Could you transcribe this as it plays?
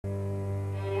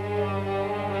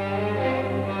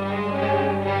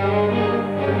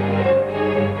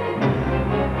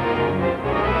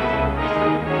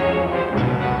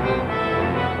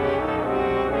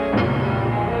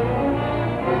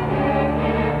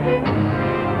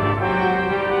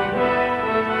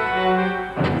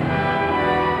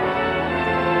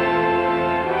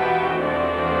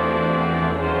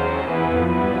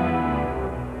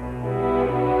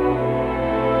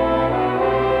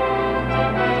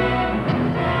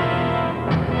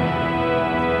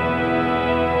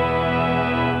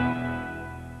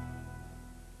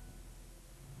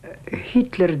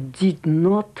Hitler did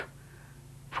not,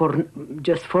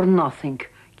 just for nothing,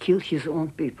 kill his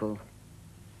own people.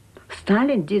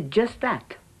 Stalin did just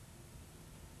that.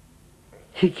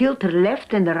 He killed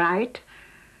left and right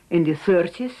in the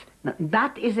 30s. Now,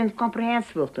 that is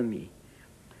incomprehensible to me.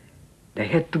 There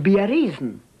had to be a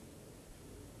reason.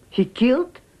 He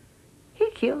killed,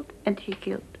 and he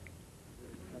killed.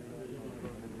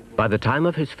 By the time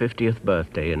of his 50th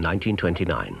birthday in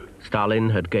 1929, Stalin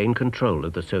had gained control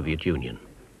of the Soviet Union.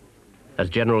 As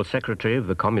General Secretary of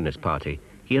the Communist Party,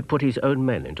 he had put his own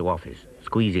men into office,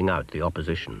 squeezing out the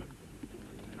opposition.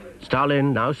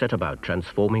 Stalin now set about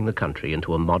transforming the country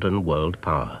into a modern world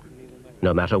power,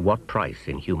 no matter what price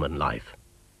in human life.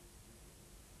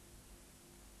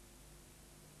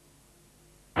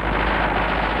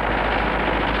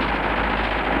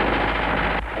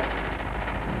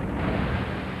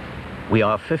 We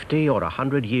are 50 or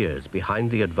 100 years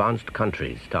behind the advanced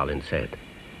countries, Stalin said.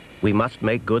 We must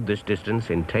make good this distance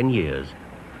in 10 years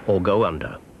or go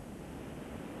under.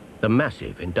 The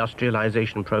massive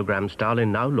industrialization program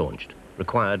Stalin now launched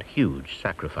required huge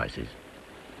sacrifices.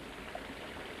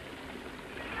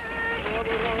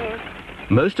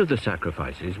 Most of the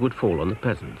sacrifices would fall on the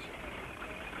peasants.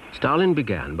 Stalin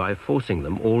began by forcing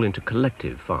them all into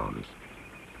collective farms.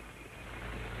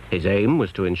 His aim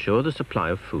was to ensure the supply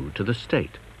of food to the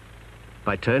state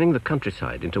by turning the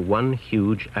countryside into one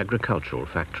huge agricultural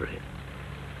factory.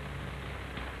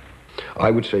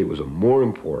 I would say it was a more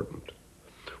important,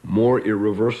 more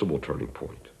irreversible turning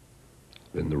point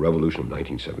than the revolution of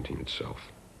 1917 itself,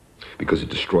 because it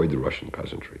destroyed the Russian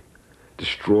peasantry,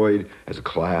 destroyed as a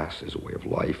class, as a way of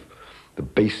life, the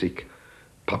basic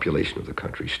population of the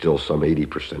country, still some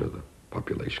 80% of the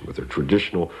population, with their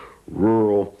traditional,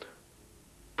 rural,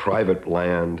 private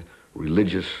land,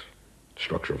 religious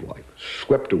structure of life,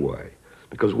 swept away.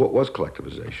 Because what was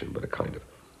collectivization but a kind of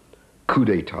coup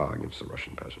d'etat against the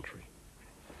Russian peasantry?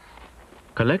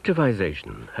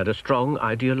 Collectivization had a strong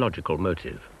ideological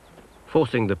motive.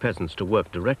 Forcing the peasants to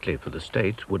work directly for the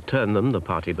state would turn them, the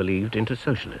party believed, into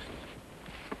socialists.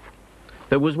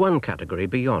 There was one category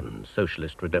beyond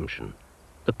socialist redemption,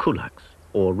 the Kulaks,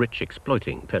 or rich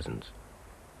exploiting peasants.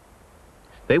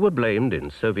 They were blamed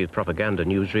in Soviet propaganda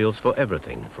newsreels for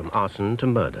everything from arson to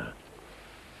murder.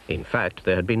 In fact,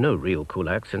 there had been no real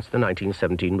Kulak since the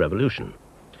 1917 revolution.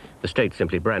 The state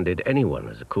simply branded anyone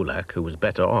as a Kulak who was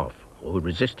better off or who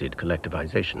resisted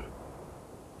collectivization.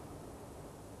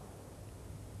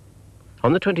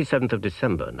 On the 27th of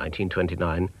December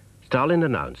 1929, Stalin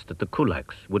announced that the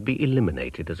Kulaks would be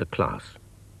eliminated as a class.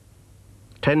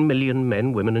 10 million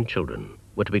men, women and children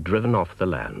were to be driven off the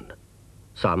land.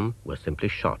 Some were simply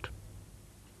shot.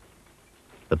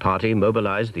 The party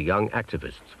mobilized the young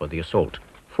activists for the assault,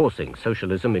 forcing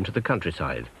socialism into the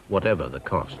countryside, whatever the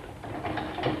cost.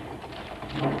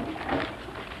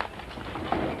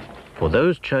 For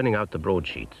those churning out the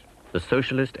broadsheets, the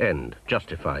socialist end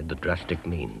justified the drastic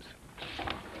means.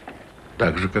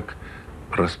 Так же, как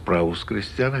расправу с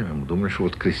крестьянами. Мы думали, что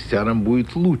вот крестьянам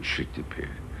будет лучше теперь.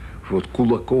 Что вот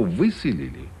кулаков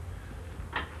выселили,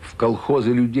 в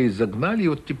колхозы людей загнали, и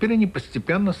вот теперь они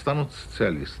постепенно станут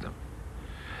социалистами.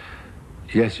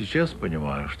 Я сейчас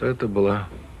понимаю, что это было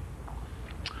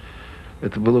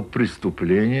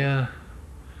преступление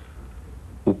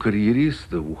у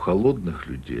карьеристов, у холодных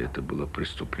людей. Это было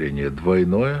преступление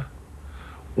двойное.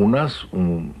 У нас,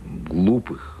 у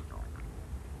глупых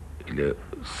или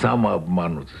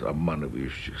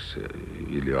самообманывающихся,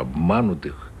 или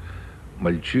обманутых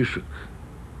мальчишек,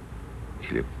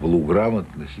 или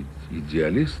полуграмотных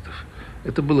идеалистов,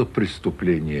 это было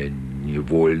преступление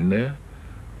невольное,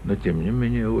 но тем не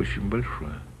менее очень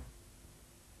большое.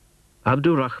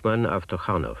 Abdurrahman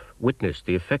Avtoxanov witnessed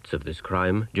the effects of this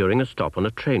crime during a stop on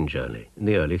a train journey in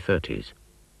the early 30s.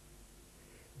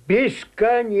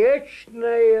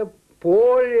 Бесконечное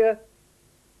поле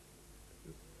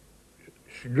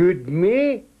с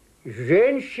людьми,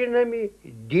 женщинами,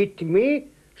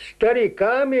 детьми,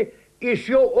 стариками и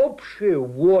все общий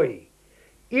вой.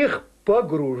 Их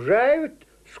погружают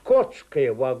в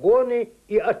скотские вагоны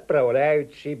и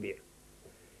отправляют себе.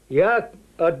 Я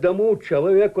одному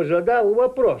человеку задал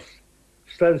вопрос,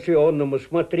 станционному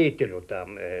смотрителю,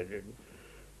 там,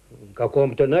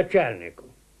 какому-то начальнику.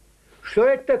 Что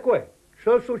это такое?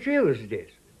 Что случилось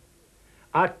здесь?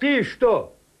 А ты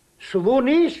что, с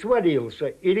Луны свалился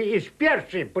или из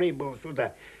Персии прибыл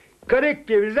сюда?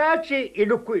 Коллективизация и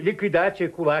ликвидация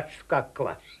кулачества как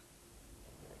класс.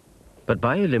 But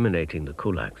by eliminating the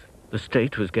kulaks, the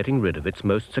state was getting rid of its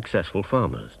most successful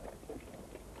farmers.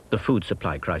 The food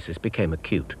supply crisis became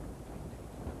acute.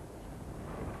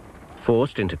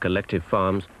 Forced into collective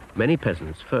farms, many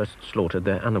peasants first slaughtered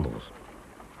their animals.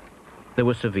 There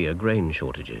were severe grain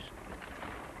shortages.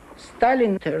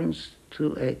 Stalin turns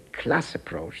to a class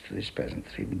approach to this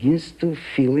peasantry, begins to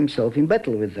feel himself in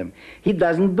battle with them. He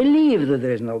doesn't believe that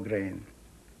there is no grain.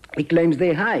 He claims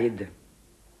they hide.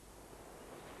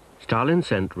 Stalin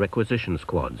sent requisition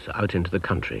squads out into the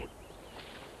country.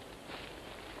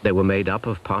 They were made up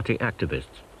of party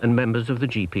activists and members of the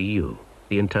GPU,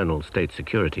 the Internal State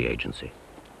Security Agency.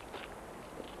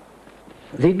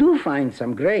 They do find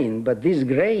some grain, but this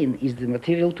grain is the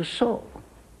material to sow.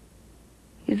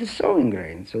 It's the sowing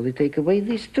grain, so they take away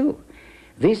this too.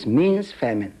 This means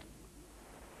famine.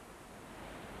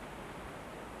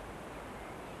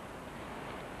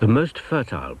 The most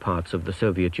fertile parts of the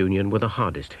Soviet Union were the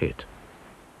hardest hit.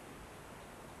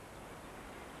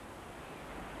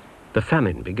 The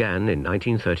famine began in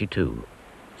 1932,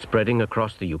 spreading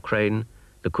across the Ukraine,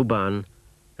 the Kuban,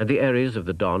 and the areas of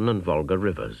the Don and Volga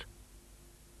rivers.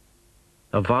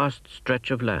 A vast stretch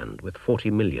of land with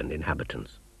 40 million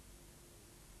inhabitants.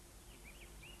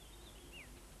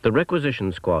 The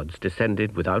requisition squads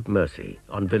descended without mercy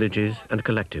on villages and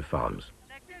collective farms.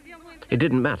 It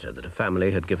didn't matter that a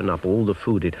family had given up all the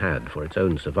food it had for its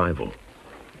own survival.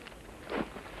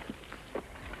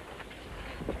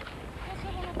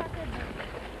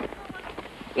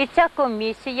 І ця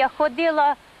комісія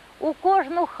ходила у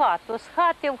кожну хату, з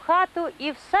хати в хату,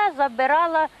 і все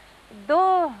забирала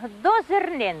до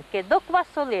зернинки, до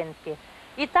квасолинки.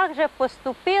 І так же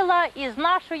поступила і з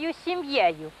нашою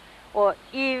сім'єю.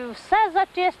 І все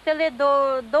зачистили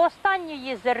до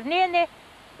останньої зернини,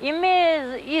 і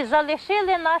ми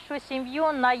залишили нашу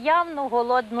сім'ю на явну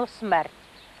голодну смерть.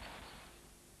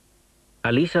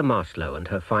 Alisa Maslow and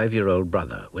her 5-year-old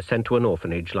brother were sent to an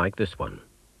orphanage like this one.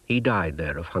 He died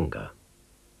there of hunger.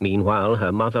 Meanwhile,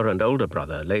 her mother and older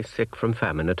brother lay sick from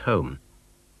famine at home.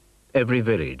 Every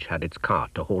village had its cart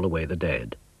to haul away the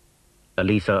dead.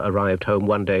 Alisa arrived home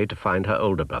one day to find her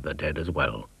older brother dead as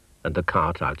well, and the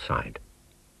cart outside.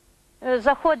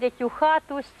 Заходить у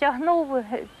хату, стягнув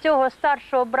цього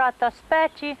старшого брата з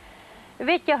печі,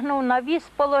 витягнув на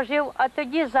віз, положив, а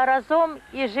тоді заразом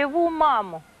і живу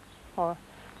маму.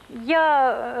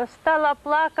 Я стала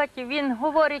плакати, він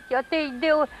говорить, а ти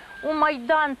йди у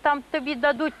Майдан, там тобі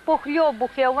дадуть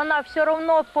похльобухи, а вона все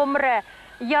одно помре.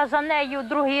 Я за нею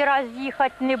другий раз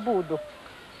їхати не буду.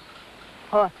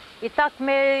 І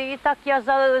так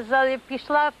я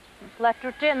пішла,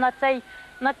 плачучи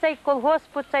на цей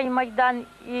колгосп, цей Майдан,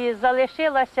 і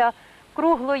залишилася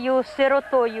круглою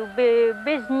сиротою,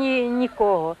 без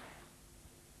нікого.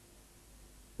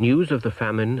 News of the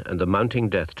famine and the mounting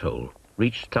death toll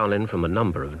reached Stalin from a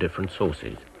number of different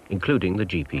sources, including the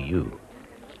GPU.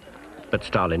 But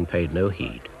Stalin paid no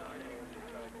heed.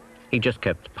 He just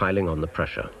kept piling on the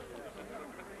pressure.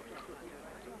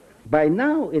 By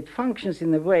now, it functions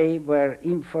in a way where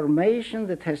information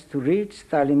that has to reach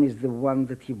Stalin is the one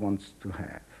that he wants to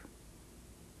have.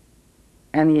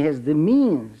 And he has the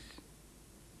means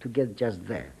to get just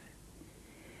that.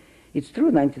 It's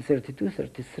true,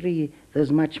 1932-33,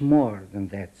 there's much more than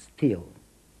that still.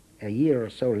 A year or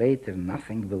so later,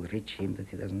 nothing will reach him that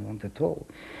he doesn't want at all.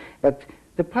 But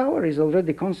the power is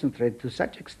already concentrated to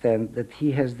such extent that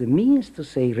he has the means to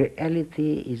say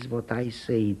reality is what I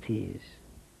say it is.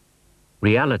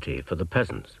 Reality for the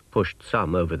peasants pushed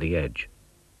some over the edge.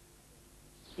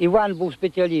 Іван був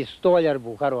спеціаліст, столяр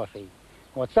був хороший,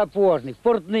 сапожник,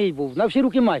 портний був, на всі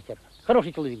руки майстер,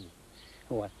 хороший чоловік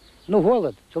був. Ну,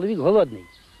 голод, чоловік голодний.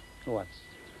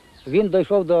 Він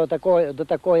дійшов до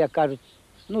такого, як кажуть,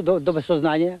 ну, до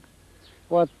безсознання.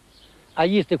 А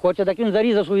їсти хоче, так він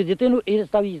зарізав свою дитину і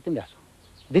став їсти м'ясо.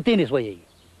 Дитини своєї.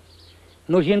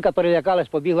 Ну, жінка перелякалась,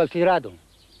 побігла в сільраду.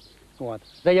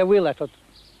 Заявила, що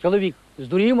чоловік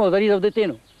здурів, зарізав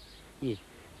дитину.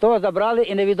 Того забрали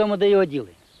і невідомо, де його діли.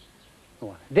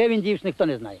 Де він дівся, ніхто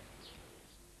не знає.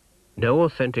 No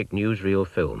authentic newsreel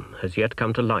film has yet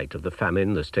come to light of the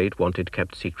famine the state wanted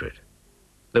kept secret.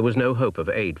 There was no hope of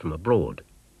aid from abroad.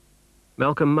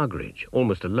 Malcolm Muggeridge,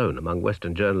 almost alone among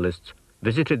Western journalists,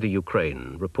 visited the Ukraine,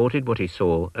 reported what he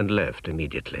saw, and left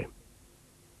immediately.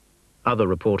 Other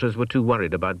reporters were too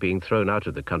worried about being thrown out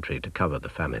of the country to cover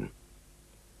the famine.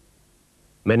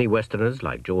 Many Westerners,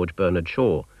 like George Bernard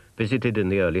Shaw, visited in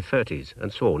the early 30s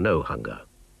and saw no hunger.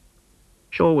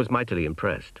 Shaw was mightily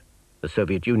impressed. The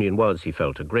Soviet Union was, he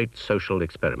felt, a great social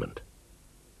experiment.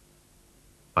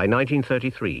 By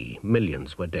 1933,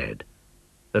 millions were dead.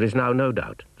 There is now no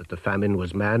doubt that the famine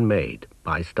was man-made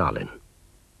by Stalin.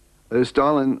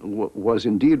 Stalin was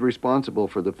indeed responsible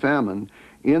for the famine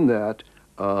in that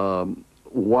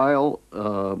while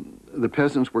the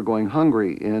peasants were going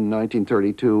hungry in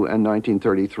 1932 and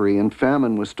 1933 and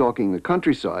famine was stalking the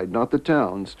countryside, not the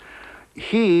towns,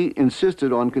 he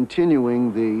insisted on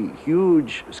continuing the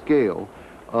huge scale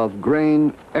of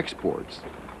grain exports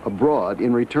abroad,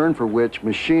 in return for which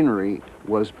machinery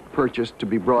was purchased to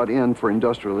be brought in for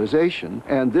industrialization.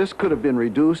 And this could have been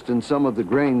reduced in some of the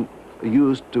grain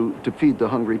used to feed the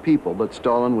hungry people, but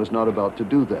Stalin was not about to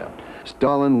do that.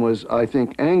 Stalin was, I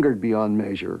think, angered beyond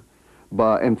measure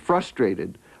and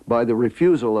frustrated by the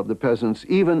refusal of the peasants,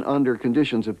 even under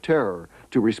conditions of terror,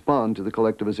 to respond to the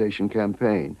collectivization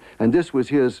campaign. And this was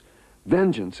his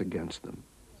vengeance against them.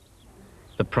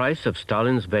 The price of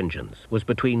Stalin's vengeance was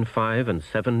between 5 and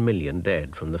 7 million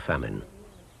dead from the famine.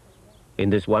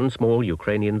 In this one small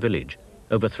Ukrainian village,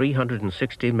 over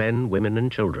 360 men, women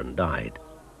and children died.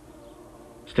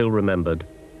 Still remembered,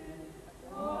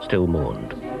 still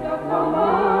mourned.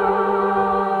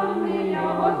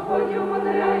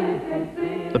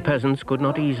 The peasants could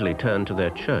not easily turn to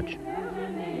their church.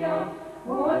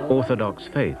 Orthodox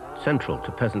faith, central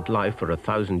to peasant life for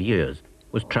 1,000 years,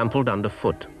 was trampled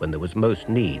underfoot when there was most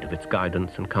need of its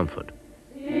guidance and comfort.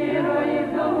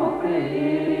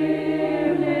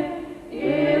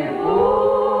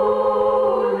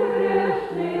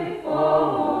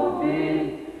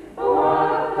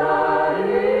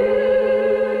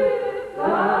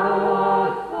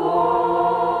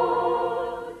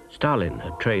 Stalin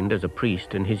had trained as a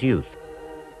priest in his youth.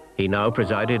 He now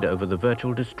presided over the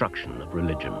virtual destruction of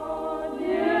religion.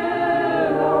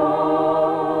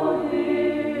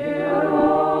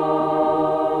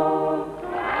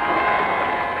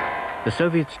 The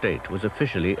Soviet state was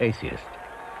officially atheist.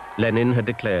 Lenin had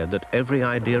declared that every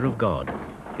idea of God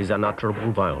is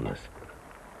unutterable vileness.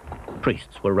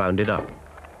 Priests were rounded up.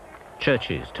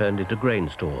 Churches turned into grain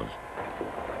stores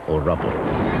or rubble.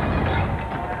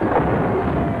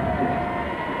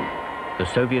 The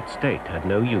Soviet state had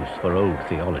no use for old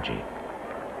theology.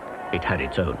 It had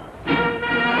its own.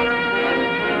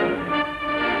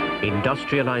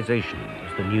 Industrialization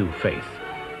was the new faith.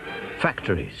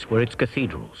 Factories were its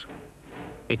cathedrals.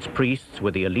 Its priests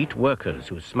were the elite workers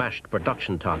who smashed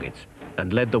production targets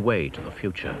and led the way to the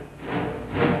future.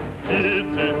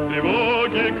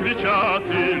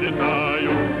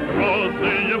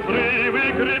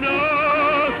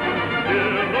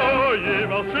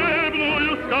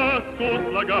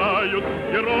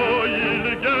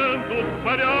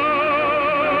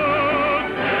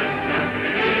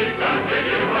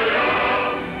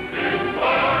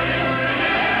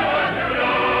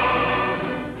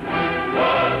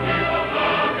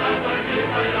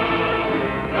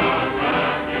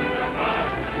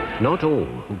 Not all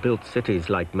who built cities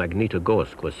like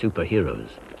Magnitogorsk were superheroes.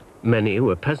 Many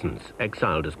were peasants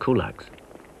exiled as kulaks.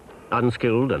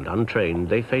 Unskilled and untrained,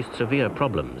 they faced severe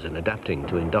problems in adapting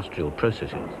to industrial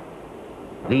processes.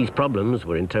 These problems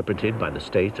were interpreted by the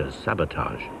state as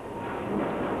sabotage.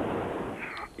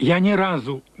 Я ни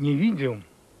разу не видел,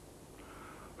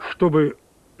 чтобы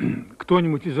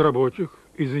кто-нибудь из рабочих,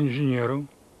 из инженеров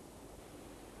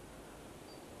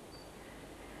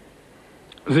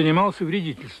занимался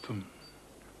вредительством.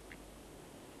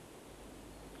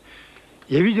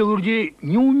 Я видел людей,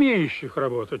 не умеющих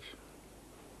работать,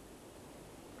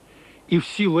 и в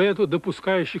силу этого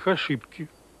допускающих ошибки,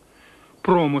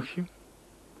 промахи,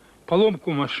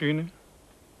 поломку машины.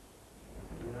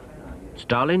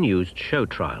 Stalin used show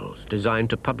trials designed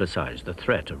to publicize the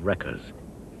threat of wreckers.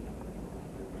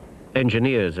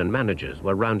 Engineers and managers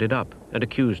were rounded up and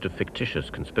accused of fictitious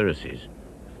conspiracies.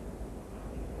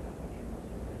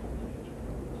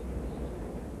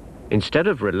 Instead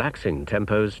of relaxing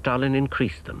tempos, Stalin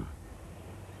increased them.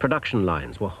 Production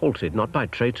lines were halted not by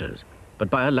traitors, but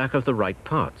by a lack of the right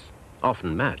parts,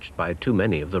 often matched by too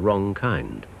many of the wrong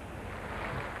kind.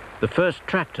 The first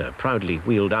tractor proudly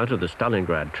wheeled out of the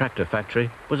Stalingrad tractor factory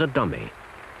was a dummy.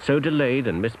 So delayed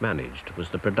and mismanaged was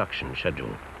the production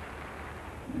schedule.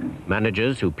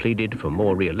 Managers who pleaded for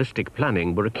more realistic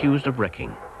planning were accused of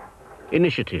wrecking.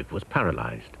 Initiative was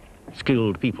paralyzed.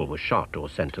 Skilled people were shot or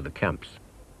sent to the camps.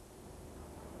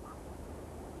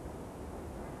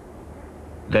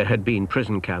 There had been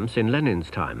prison camps in Lenin's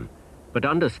time, but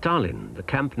under Stalin, the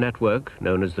camp network,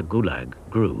 known as the Gulag,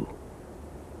 grew.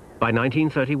 By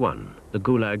 1931, the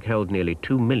Gulag held nearly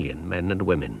 2 million men and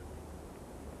women.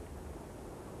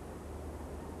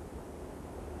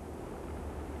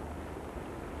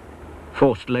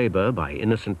 Forced labor by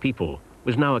innocent people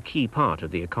was now a key part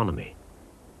of the economy.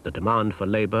 The demand for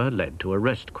labor led to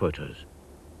arrest quotas.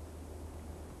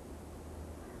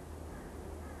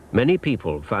 Many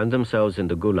people found themselves in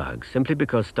the Gulag simply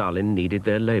because Stalin needed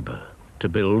their labor to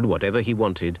build whatever he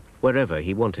wanted, wherever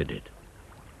he wanted it.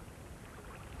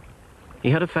 He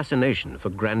had a fascination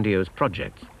for grandiose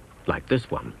projects, like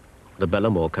this one, the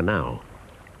Belomor Canal.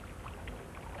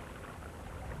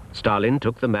 Stalin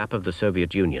took the map of the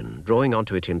Soviet Union, drawing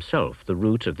onto it himself the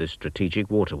route of this strategic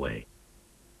waterway.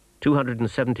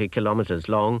 270 kilometers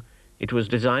long, it was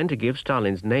designed to give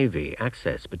Stalin's navy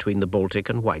access between the Baltic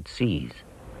and White Seas.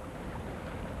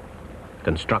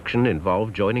 Construction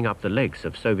involved joining up the lakes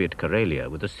of Soviet Karelia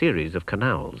with a series of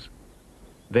canals.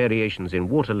 Variations in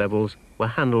water levels were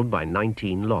handled by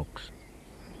 19 locks.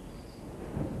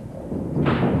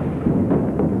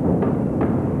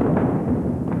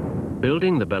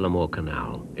 Building the Belomor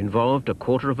Canal involved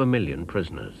 250,000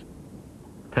 prisoners.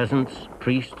 Peasants,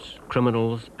 priests,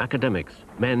 criminals, academics,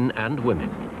 men and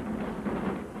women.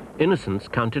 Innocents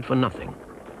counted for nothing.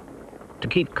 To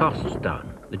keep costs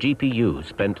down, the GPU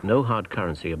spent no hard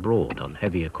currency abroad on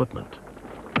heavy equipment.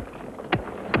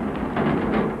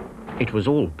 It was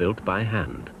all built by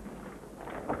hand.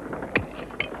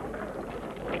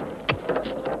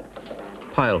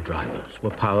 Pile drivers were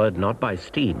powered not by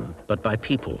steam, but by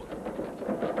people,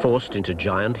 forced into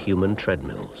giant human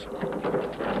treadmills.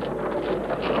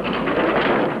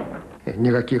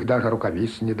 Никаких даже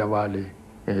рукавиц не давали.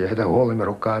 Это голыми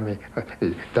руками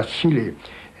тащили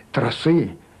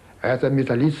тросы. Это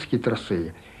металлические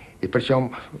тросы. И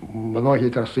причем многие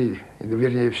тросы,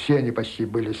 вернее, все они почти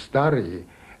были старые,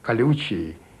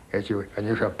 колючие.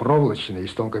 Они же проволочные,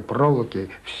 из тонкой проволоки.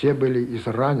 Все были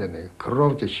изранены,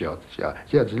 кровь течет.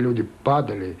 Те люди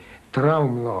падали,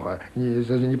 травм много,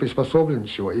 не приспособлены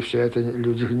ничего. И все это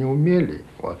люди не умели.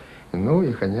 Вот. Ну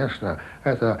и, конечно,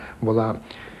 это была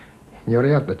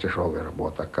невероятно тяжелая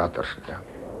работа, каторжная.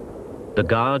 The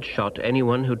guards shot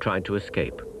anyone who tried to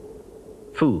escape.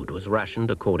 Food was rationed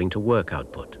according to work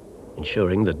output,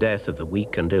 ensuring the death of the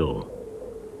weak and ill.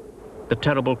 The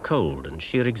terrible cold and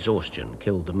sheer exhaustion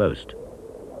killed the most.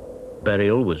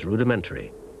 Burial was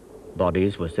rudimentary.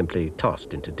 Bodies were simply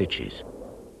tossed into ditches.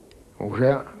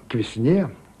 Уже к весне,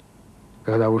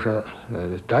 когда уже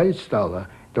таять стало,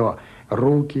 то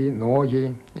руки,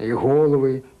 ноги и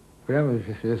головы, прямо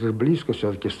это же близко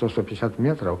все-таки, 100-150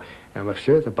 метров,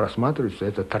 все это просматривается,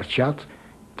 это торчат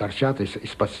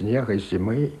из-под снега, из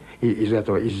зимы,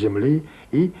 из земли,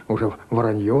 и уже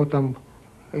воронье там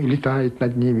летает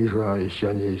над ними, еще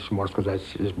они, можно сказать,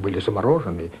 были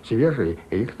заморожены, свежие,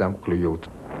 и их там клюют.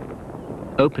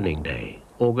 Opening day,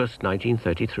 August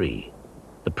 1933.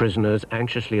 The prisoners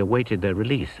anxiously awaited their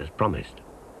release as promised.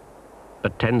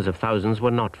 But tens of thousands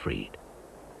were not freed,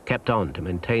 kept on to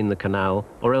maintain the canal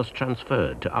or else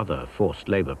transferred to other forced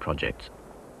labor projects.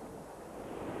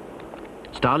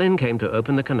 Stalin came to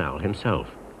open the canal himself.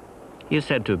 He is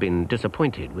said to have been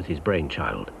disappointed with his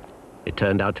brainchild. It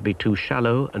turned out to be too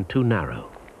shallow and too narrow.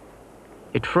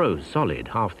 It froze solid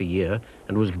half the year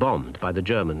and was bombed by the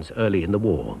Germans early in the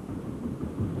war.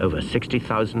 Over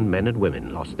 60,000 men and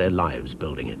women lost their lives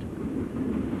building it.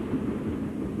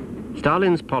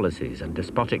 Stalin's policies and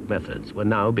despotic methods were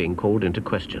now being called into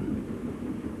question.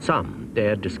 Some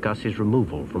dared discuss his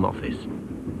removal from office.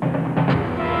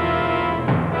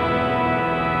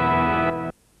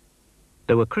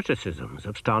 There were criticisms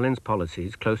of Stalin's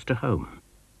policies close to home.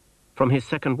 From his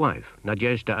second wife,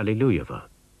 Nadezhda Alliluyeva.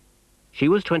 She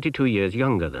was 22 years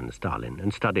younger than Stalin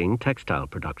and studying textile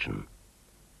production.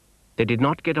 They did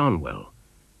not get on well,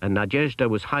 and Nadezhda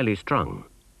was highly strung.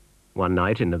 One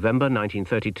night in November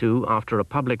 1932, after a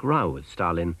public row with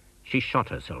Stalin, she shot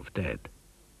herself dead.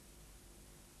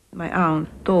 My aunt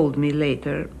told me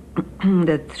later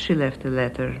that she left a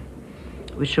letter,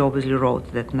 which she obviously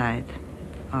wrote that night.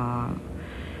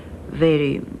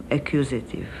 Very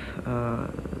accusative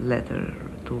letter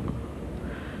to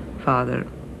father.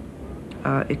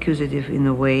 Accusative in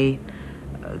a way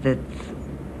that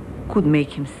could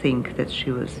make him think that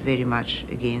she was very much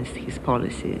against his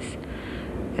policies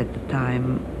at the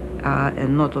time,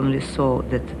 and not only so,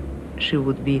 that she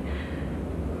would be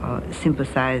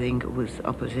sympathizing with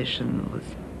opposition,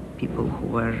 with people who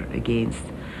were against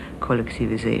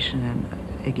collectivization and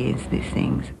against these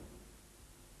things.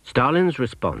 Stalin's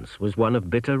response was one of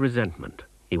bitter resentment.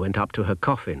 He went up to her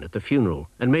coffin at the funeral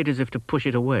and made as if to push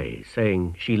it away,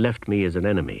 saying, "She left me as an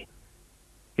enemy."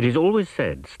 It is always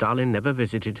said Stalin never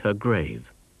visited her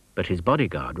grave, but his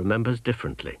bodyguard remembers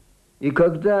differently. И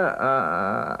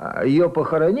когда ее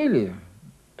похоронили,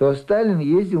 то Сталин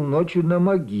ездил ночью на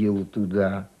могилу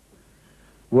туда.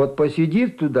 Вот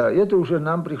посидит туда, это уже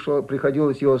нам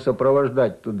приходилось его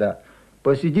сопровождать туда.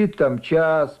 Посидит там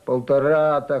час,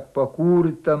 полтора, так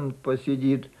покурит там,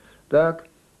 посидит, так,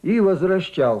 и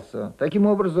возвращался. Таким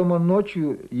образом, он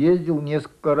ночью ездил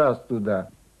несколько раз туда.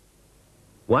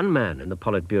 One man in the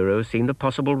Politburo seemed a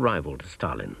possible rival to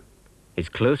Stalin. His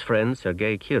close friend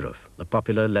Sergei Kirov, the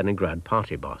popular Leningrad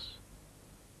party boss.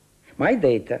 My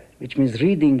data, which means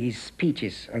reading his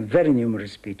speeches, and very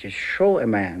numerous speeches, show a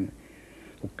man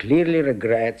who clearly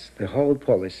regrets the whole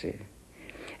policy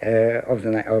of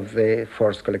the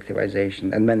forced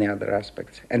collectivization and many other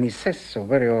aspects. And he says so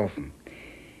very often.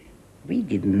 We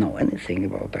didn't know anything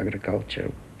about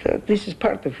agriculture. This is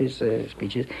part of his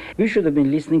speeches. We should have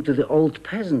been listening to the old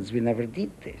peasants. We never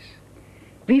did this.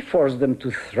 We forced them to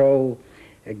throw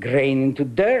grain into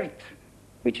dirt,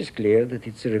 which is clear that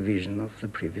it's a revision of the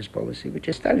previous policy, which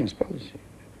is Stalin's policy.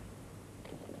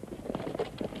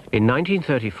 In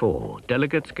 1934,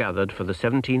 delegates gathered for the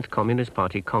 17th Communist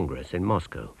Party Congress in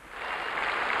Moscow.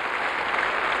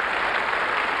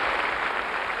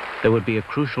 There would be a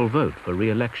crucial vote for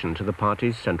re-election to the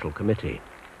party's Central Committee.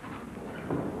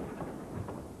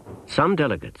 Some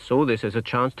delegates saw this as a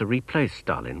chance to replace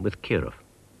Stalin with Kirov.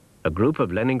 A group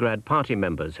of Leningrad party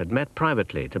members had met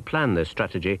privately to plan this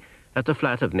strategy at the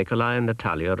flat of Nikolai and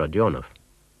Natalia Rodionov.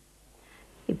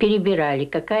 Перебирали,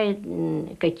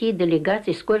 какие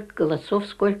делегации, сколько голосов,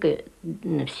 сколько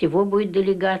всего будет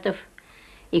делегатов,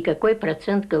 и какой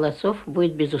процент голосов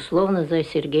будет, безусловно, за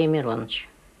Сергея Мироновича.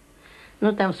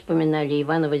 Ну, там вспоминали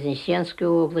Ивано-Вознесенскую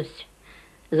область,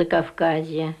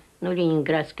 Закавказье, ну,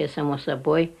 Ленинградская, само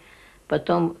собой,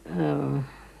 потом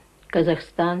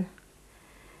Казахстан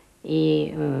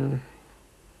и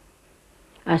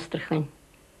Астрахань.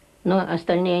 Но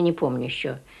остальные я не помню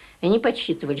еще. Они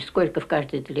подсчитывали, сколько в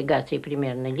каждой делегации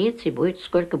примерно лиц, и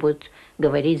сколько будет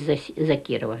говорить за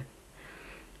Кирова.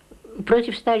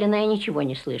 Против Сталина я ничего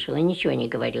не слышала, ничего не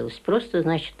говорилось. Просто,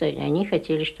 значит, они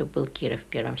хотели, чтобы был Киров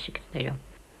первым секретарем.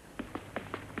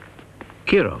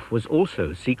 Kirov was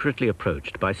also secretly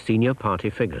approached by senior party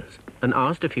figures and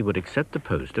asked if he would accept the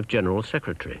post of General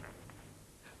Secretary.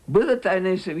 Было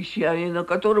тайное совещание, на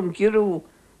котором Кирову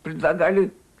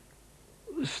предлагали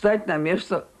стать на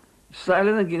место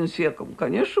Сталина генсеком.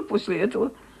 Конечно, после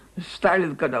этого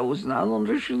Сталин, когда узнал, он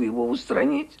решил его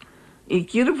устранить. И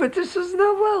Киров это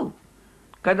сознавал.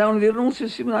 Когда он вернулся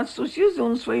с 17-го съезда,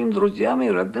 он своим друзьям и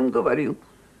родным говорил,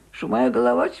 что моя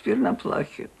голова теперь на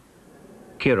плахе.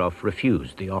 Kirov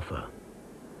refused the offer.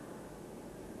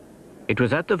 It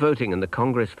was at the voting in the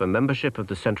Congress for membership of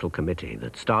the Central Committee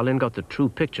that Stalin got the true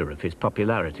picture of his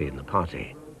popularity in the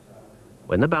party.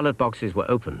 When the ballot boxes were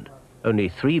opened, only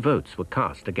 3 votes were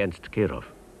cast against Kirov,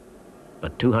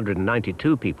 but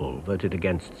 292 people voted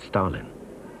against Stalin.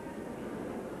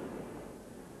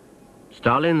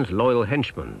 Stalin's loyal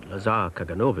henchman, Lazar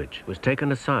Kaganovich, was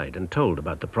taken aside and told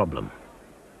about the problem.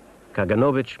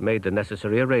 Kaganovich made the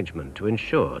necessary arrangement to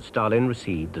ensure Stalin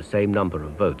received the same number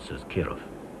of votes as Kirov.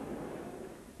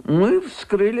 Мы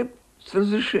вскрыли с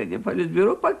разрешения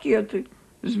Политбюро пакеты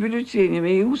с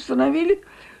бюллетенями и установили,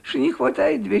 что не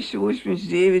хватает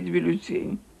 289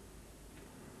 бюллетеней.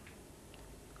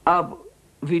 А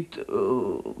ведь,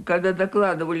 когда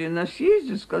докладывали на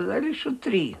съезде, сказали, что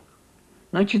 3.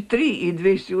 Значит, 3 и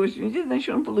 289,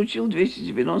 значит, он получил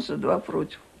 292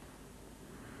 против.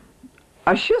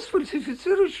 А сейчас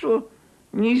фальсифицируют, что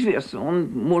неизвестно, он,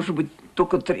 может быть,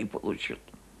 только 3 получил.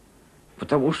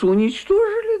 Потому что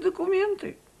уничтожили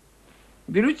документы,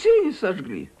 бюллетени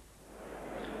сожгли.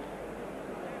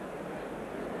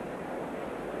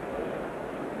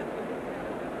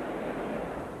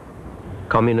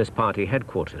 Communist Party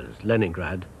headquarters,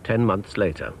 Leningrad, 10 months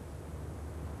later.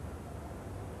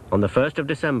 On the 1st of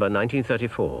December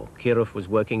 1934, Kirov was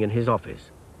working in his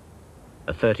office.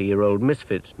 A 30-year-old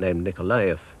misfit named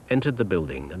Nikolaev entered the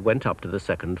building and went up to the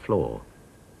 2nd floor.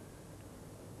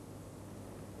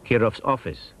 Kirov's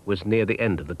office was near the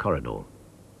end of the corridor.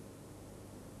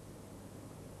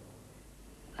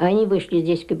 Они вышли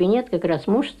здесь в кабинет, как раз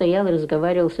муж стоял и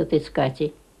разговаривал с этой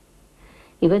Катей.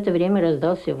 И в это время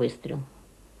раздался выстрел.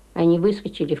 Они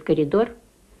выскочили в коридор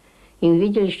и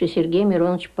увидели, что Сергей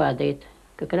Миронович падает,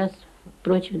 как раз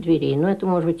против дверей. Ну, это,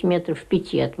 может быть, метров в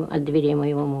 5 от дверей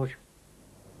моего мужа.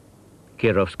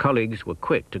 Kirov's colleagues were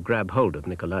quick to grab hold of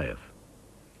Nikolaev.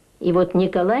 И вот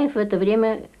Николаев в это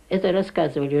время, это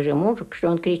рассказывали уже мужу, что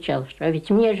он кричал, что «А ведь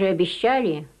мне же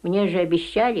обещали, мне же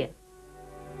обещали».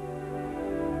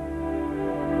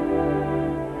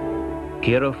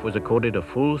 Kirov was accorded a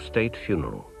full state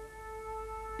funeral.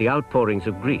 The outpourings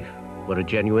of grief were a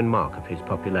genuine mark of his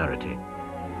popularity.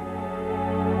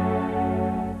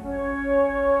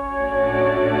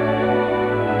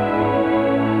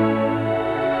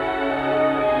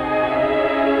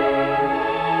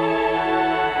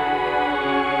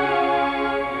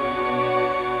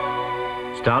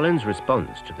 Stalin's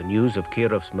response to the news of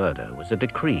Kirov's murder was a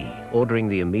decree ordering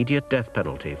the immediate death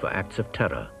penalty for acts of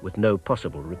terror with no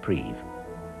possible reprieve.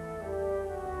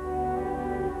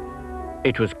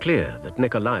 It was clear that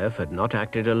Nikolaev had not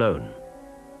acted alone.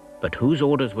 But whose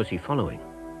orders was he following?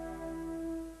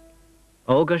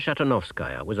 Olga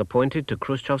Shatanovskaya was appointed to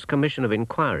Khrushchev's commission of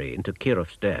inquiry into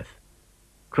Kirov's death.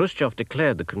 Khrushchev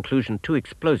declared the conclusion too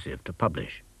explosive to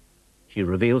publish. She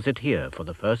reveals it here for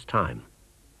the first time.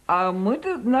 А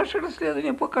наше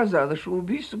расследование показало, что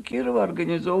убийство Кирова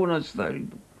организовано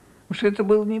Сталином. Потому что это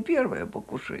было не первое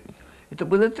покушение, это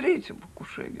было третье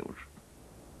покушение уже.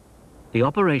 The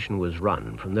operation was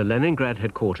run from the Leningrad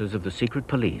headquarters of the secret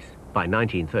police, by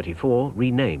 1934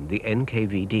 renamed the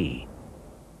NKVD.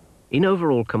 In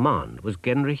overall command was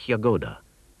Genrikh Yagoda,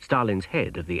 Stalin's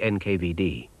head of the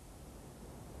NKVD.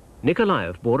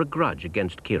 Nikolaev bore a grudge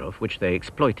against Kirov, which they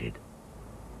exploited.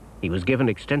 He was given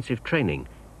extensive training,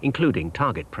 including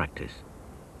target practice.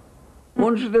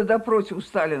 Он же на допросе у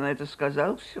Сталина это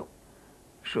сказал все,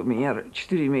 что меня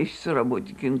 4 месяца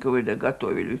работники НКВД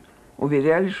готовили.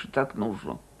 Уверяли, что так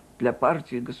нужно для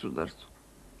партии и государства.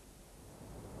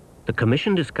 The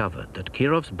commission discovered that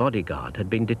Kirov's bodyguard had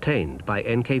been detained by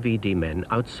NKVD men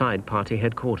outside party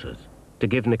headquarters to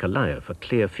give Nikolaev a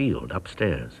clear field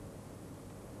upstairs.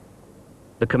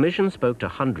 The commission spoke to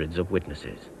hundreds of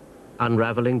witnesses,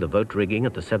 unraveling the vote rigging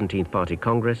at the 17th Party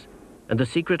Congress and the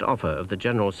secret offer of the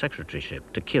General Secretaryship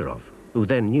to Kirov, who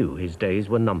then knew his days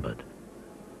were numbered.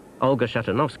 Olga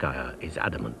Shatanovskaya is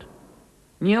adamant.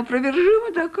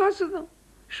 Неопровержимо доказано,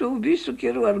 что убийство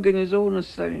Кирова организовано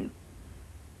Сталином.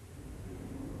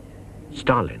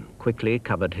 Stalin quickly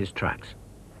covered his tracks.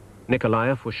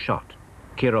 Nikolaev was shot.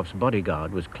 Kirov's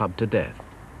bodyguard was clubbed to death.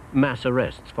 Mass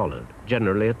arrests followed,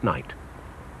 generally at night.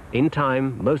 In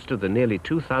time, most of the nearly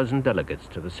 2,000 delegates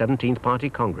to the 17th Party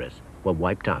Congress were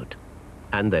wiped out,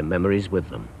 and their memories with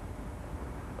them.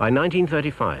 By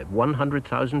 1935,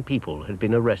 100,000 people had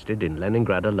been arrested in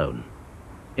Leningrad alone.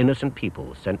 Innocent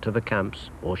people sent to the camps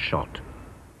or shot.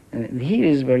 Here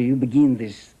is where you begin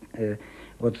this,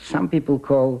 what some people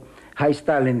call high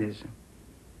Stalinism.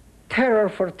 Terror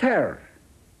for terror.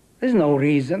 There's no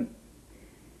reason.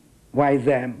 Why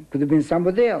them? Could have been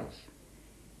somebody else.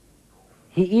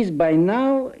 He is by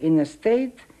now in a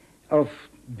state of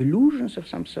delusions of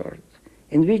some sort,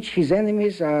 in which his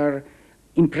enemies are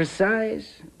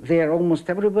imprecise, they are almost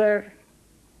everywhere.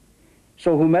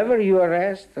 So whomever you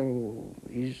arrest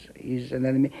is an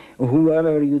enemy, or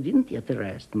whoever you didn't yet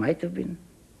arrest might have been.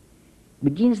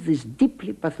 Begins this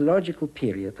deeply pathological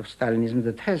period of Stalinism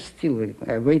that has still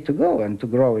a way to go and to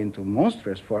grow into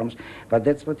monstrous forms, but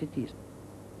that's what it is.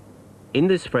 In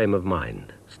this frame of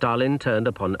mind, Stalin turned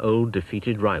upon old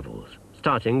defeated rivals,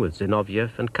 starting with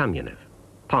Zinoviev and Kamyanev,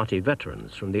 party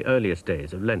veterans from the earliest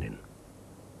days of Lenin.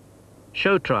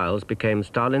 Show trials became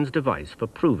Stalin's device for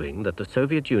proving that the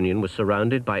Soviet Union was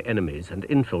surrounded by enemies and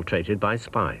infiltrated by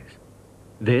spies.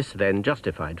 This then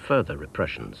justified further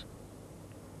repressions.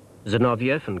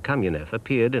 Zinoviev and Kamyanev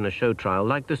appeared in a show trial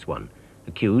like this one,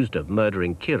 accused of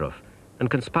murdering Kirov and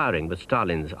conspiring with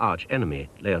Stalin's arch-enemy,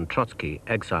 Leon Trotsky,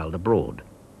 exiled abroad.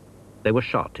 They were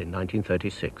shot in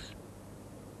 1936.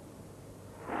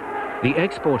 The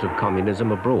export of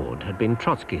communism abroad had been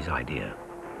Trotsky's idea.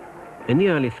 In the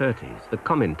early 30s, the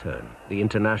Comintern, the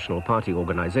international party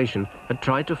organization, had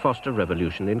tried to foster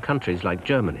revolution in countries like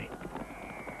Germany.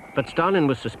 But Stalin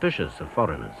was suspicious of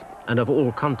foreigners and of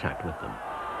all contact with them.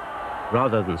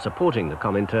 Rather than supporting the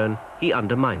Comintern, he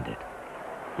undermined it.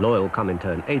 Loyal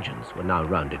Comintern agents were now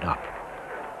rounded up.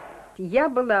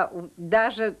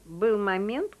 Даже был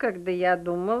момент, когда я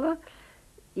думала,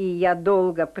 и я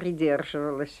долго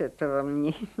придерживалась этого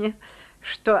мнения,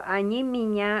 что они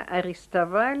меня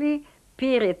арестовали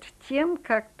перед тем,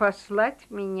 как послать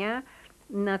меня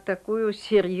на такую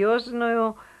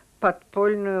серьезную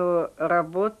подпольную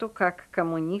работу как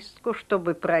коммунистку,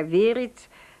 чтобы проверить,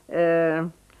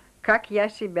 как я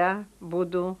себя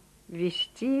буду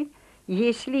вести,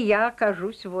 если я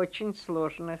окажусь в очень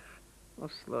сложных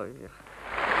условиях.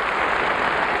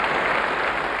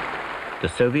 The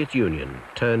Soviet Union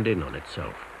turned in on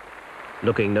itself,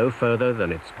 looking no further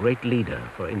than its great leader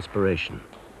for inspiration.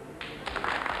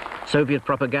 Soviet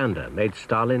propaganda made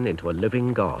Stalin into a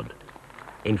living god,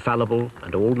 infallible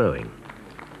and all-knowing,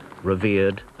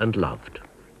 revered and loved.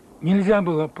 Нельзя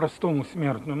было простому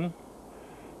смертному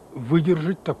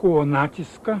выдержать такого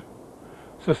натиска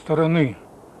со стороны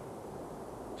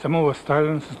самого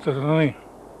Сталина, со стороны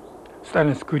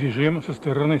сталинского режима, со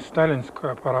стороны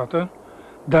сталинского аппарата,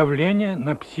 давление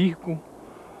на психику,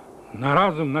 на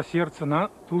разум, на сердце, на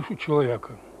душу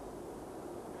человека.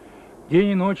 День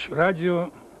и ночь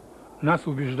радио Нас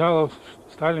убеждал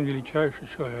Сталин величайший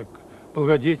человек,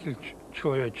 благодетель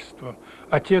человечества,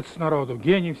 отец народу,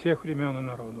 гений всех времен и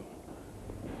народу.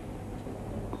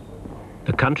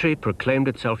 The country proclaimed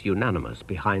itself unanimous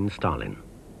behind Stalin.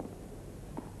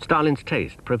 Stalin's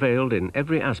taste prevailed in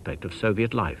every aspect of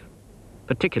Soviet life,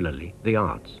 particularly the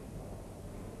arts.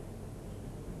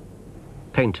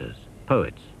 Painters,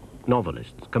 poets,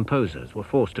 novelists, composers were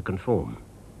forced to conform.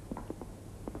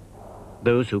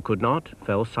 Those who could not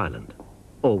fell silent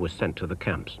or were sent to the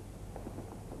camps.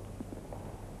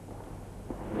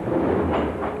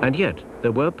 And yet,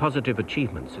 there were positive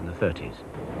achievements in the 30s.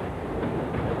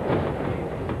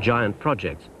 Giant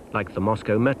projects like the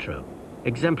Moscow Metro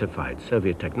exemplified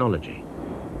Soviet technology.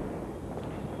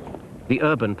 The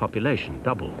urban population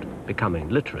doubled, becoming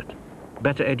literate,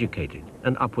 better educated,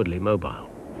 and upwardly mobile.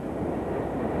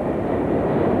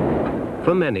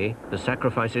 For many, the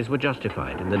sacrifices were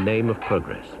justified in the name of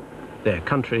progress, their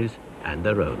countries and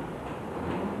their own.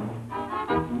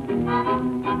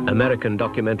 American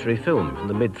documentary film from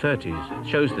the mid-30s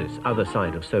shows this other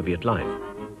side of Soviet life.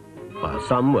 While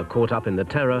some were caught up in the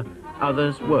terror,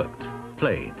 others worked,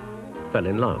 played, fell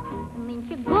in love.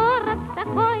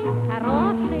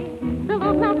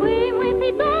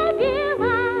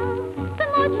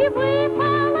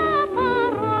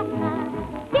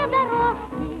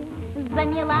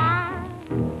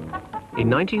 In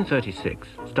 1936,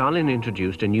 Stalin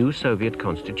introduced a new Soviet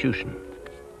constitution.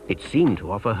 It seemed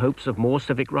to offer hopes of more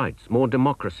civic rights, more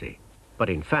democracy, but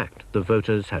in fact, the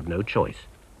voters had no choice.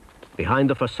 Behind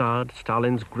the facade,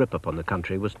 Stalin's grip upon the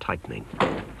country was tightening.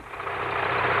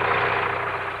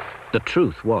 The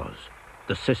truth was,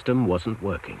 the system wasn't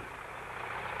working.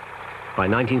 By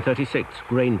 1936,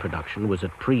 grain production was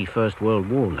at pre-First World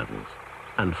War levels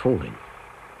and falling.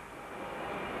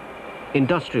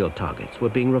 Industrial targets were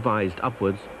being revised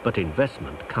upwards, but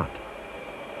investment cut.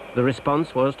 The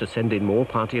response was to send in more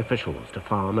party officials to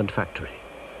farm and factory.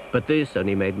 But this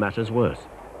only made matters worse.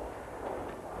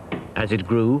 As it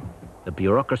grew, the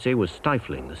bureaucracy was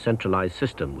stifling the centralized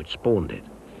system which spawned it.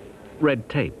 Red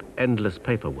tape, endless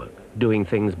paperwork, doing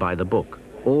things by the book,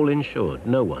 all ensured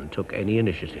no one took any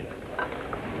initiative.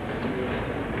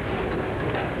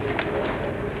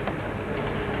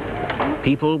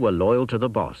 People were loyal to the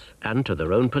boss and to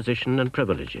their own position and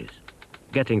privileges.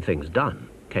 Getting things done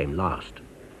came last.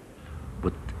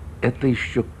 Вот это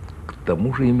еще к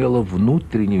тому же имело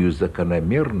внутреннюю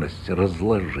закономерность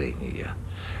разложения.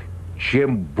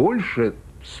 Чем больше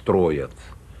строят,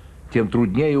 тем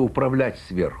труднее управлять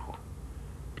сверху,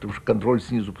 потому что контроль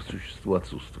снизу по существу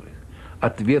отсутствует.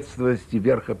 Ответственности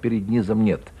верха перед низом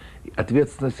нет.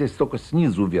 Ответственность есть только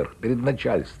снизу вверх, перед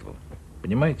начальством.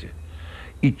 Понимаете?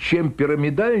 И чем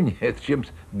пирамидальнее, чем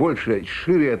больше,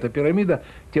 шире эта пирамида,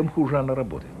 тем хуже она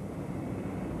работает.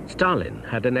 Stalin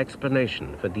had an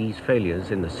explanation for these failures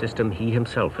in the system he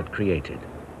himself had created.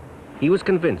 He was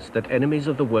convinced that enemies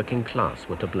of the working class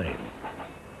were to blame.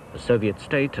 The Soviet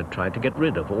state had tried to get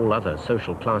rid of all other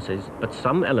social classes, but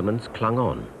some elements clung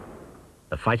on.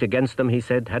 The fight against them, he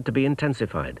said, had to be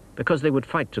intensified, because they would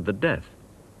fight to the death,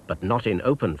 but not in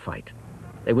open fight.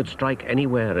 They would strike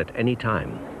anywhere at any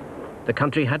time. The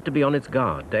country had to be on its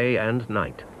guard day and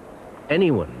night.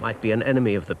 Anyone might be an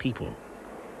enemy of the people.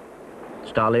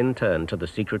 Stalin turned to the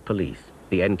secret police,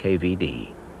 the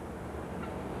NKVD.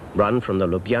 Run from the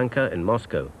Lubyanka in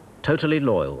Moscow, totally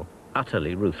loyal,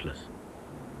 utterly ruthless.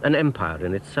 An empire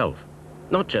in itself,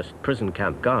 not just prison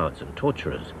camp guards and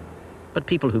torturers, but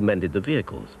people who mended the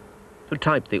vehicles, who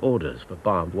typed the orders for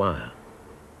barbed wire.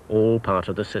 All part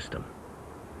of the system.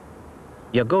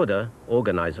 Yagoda,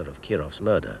 organizer of Kirov's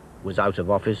murder, was out of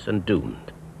office and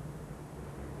doomed.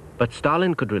 But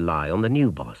Stalin could rely on the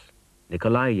new boss,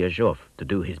 Nikolai Yezhov, to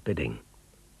do his bidding.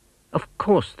 Of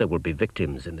course there will be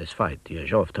victims in this fight,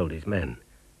 Yezhov told his men.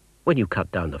 When you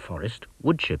cut down the forest,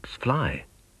 wood chips fly.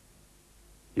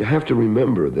 You have to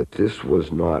remember that this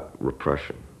was not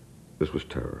repression. This was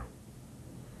terror.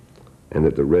 And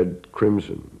that the red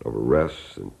crimson of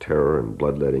arrests and terror and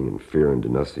bloodletting and fear and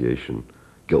denunciation,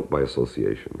 guilt by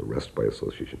association, arrest by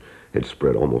association, had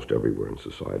spread almost everywhere in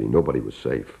society. Nobody was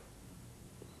safe.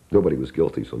 Nobody was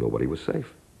guilty, so nobody was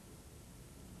safe.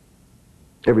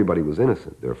 Everybody was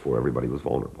innocent, therefore everybody was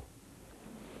vulnerable.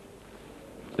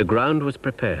 The ground was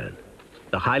prepared.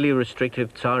 The highly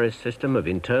restrictive Tsarist system of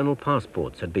internal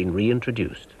passports had been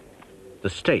reintroduced. The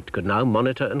state could now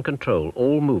monitor and control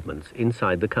all movements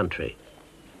inside the country.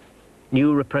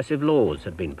 New repressive laws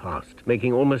had been passed,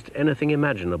 making almost anything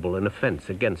imaginable an offense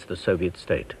against the Soviet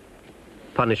state.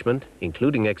 Punishment,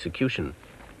 including execution,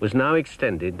 was now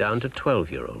extended down to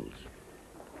 12-year-olds.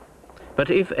 But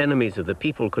if enemies of the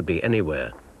people could be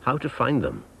anywhere, how to find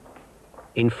them?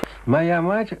 Моя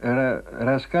мать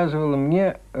рассказывала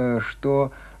мне,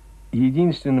 что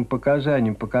единственным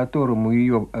показанием, по которому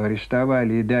ее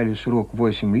арестовали и дали срок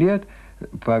 8 лет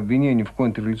по обвинению в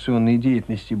контрреволюционной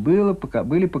деятельности,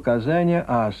 были показания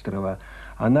Астрова.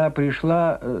 Она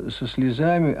пришла со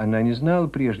слезами, она не знала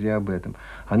прежде об этом,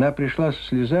 она пришла со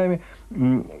слезами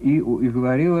и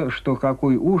говорила, что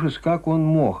какой ужас, как он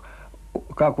мог,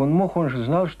 он же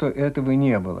знал, что этого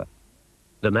не было.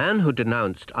 The man who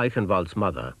denounced Eichenwald's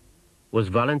mother was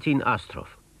Valentin Astrov.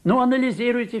 Ну,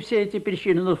 анализируйте все эти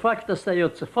причины, но факт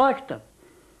остается фактом.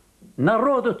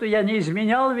 Народу-то я не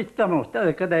изменял ведь тому,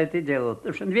 когда это делал,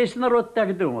 потому что весь народ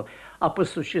так думал. А по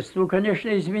существу, конечно,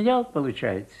 изменял,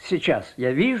 получается. Сейчас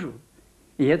я вижу,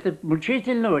 и это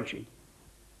мучительно очень.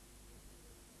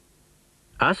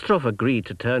 Astrov agreed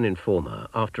to turn informer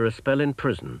after a spell in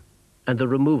prison and the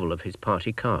removal of his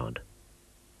party card.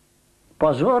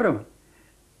 Позором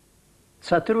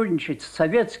сотрудничать с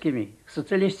советскими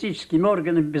социалистическими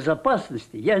органами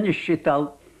безопасности я не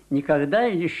считал никогда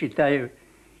и не считаю.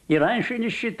 И раньше не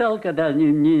считал, когда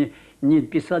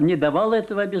не давал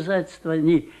этого обязательства,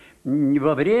 ни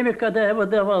во время, когда я его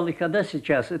давал, и когда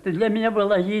сейчас. Это для меня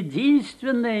была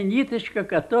единственная ниточка,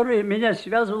 которая меня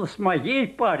связывала с моей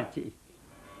партией.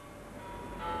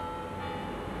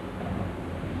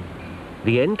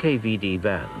 The NKVD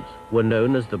vans were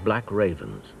known as the Black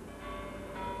Ravens.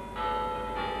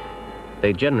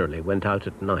 They generally went out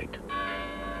at night.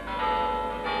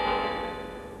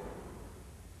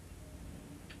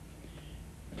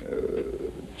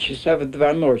 Часа в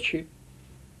 2 ночи,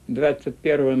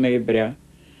 21 ноября,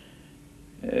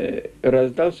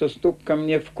 раздался стук ко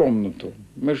мне в комнату.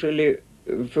 Мы жили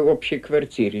в общей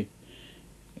квартире.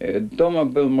 Дома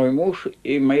был мой муж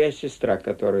и моя сестра,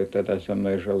 которая тогда со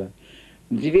мной жила.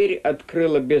 Дверь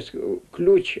открыла без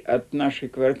ключ от нашей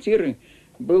квартиры,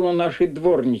 был у нашей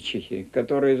дворничихи,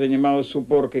 которая занималась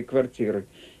уборкой квартиры.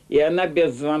 И она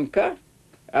без звонка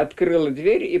открыла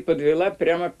дверь и подвела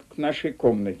прямо к нашей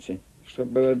комнате, что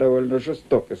было довольно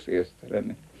жестоко с ее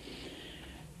стороны.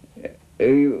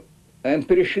 И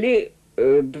пришли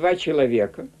 2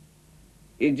 человека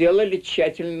и делали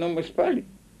тщательно, но мы спали.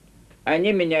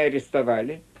 Они меня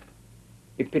арестовали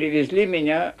и привезли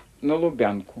меня на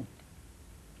Лубянку.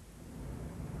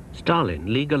 Stalin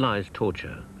legalized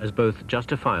torture as both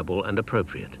justifiable and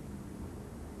appropriate.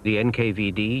 The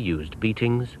NKVD used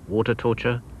beatings, water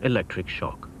torture, electric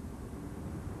shock.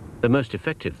 The most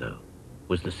effective, though,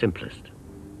 was the simplest.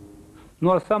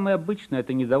 Ну а самое обычное —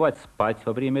 это не давать спать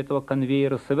во время этого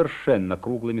конвейера совершенно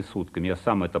круглыми сутками. Я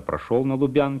сам это прошел на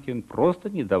Лубянке, просто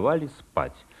не давали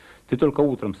спать. Ты только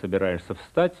утром собираешься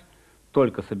встать,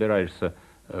 только собираешься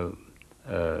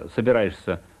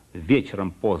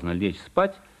вечером поздно лечь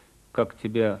спать, как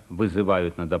тебя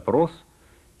вызывают на допрос.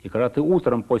 И когда ты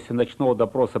утром после ночного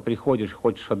допроса приходишь,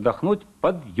 хочешь отдохнуть,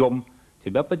 подъем,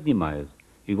 тебя поднимают.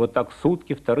 И вот так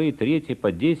сутки, 2-й, 3-й,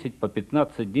 по 10, по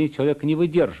 15 дней человек не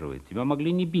выдерживает. Тебя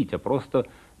могли не бить, а просто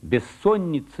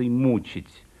бессонницей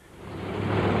мучить.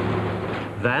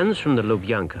 Vans from the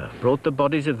Lubyanka brought the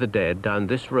bodies of the dead down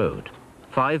this road,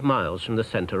 5 miles from the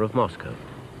center of Moscow.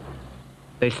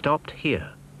 They stopped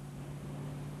here.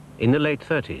 In the late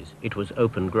 30s, it was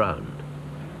open ground.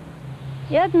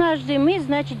 И однажды мы,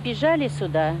 значит, бежали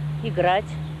сюда играть.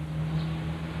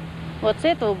 Вот с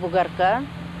этого бугорка.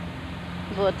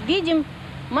 Вот, видим,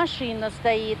 машина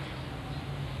стоит.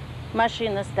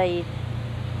 Машина стоит.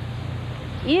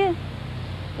 И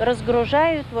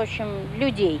разгружают, в общем,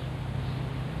 людей.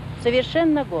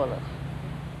 Совершенно голых.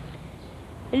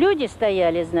 Люди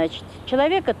стояли, значит,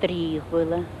 человека 3 их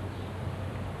было.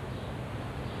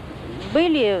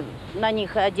 Были на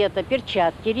них одеты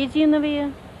перчатки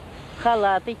резиновые,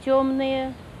 халаты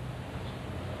темные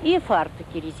и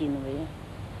фартуки резиновые.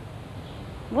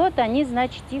 Вот они,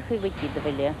 значит, их и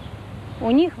выкидывали.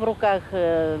 У них в руках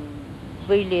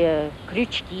были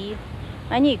крючки,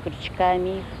 они и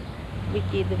крючками их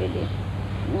выкидывали.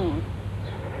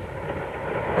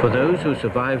 For those who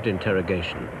survived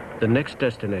interrogation, the next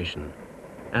destination,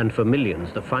 and for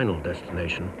millions the final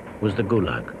destination, was the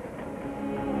Gulag.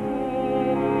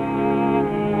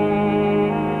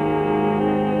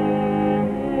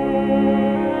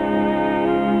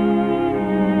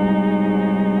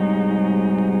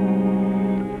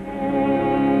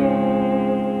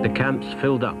 The camps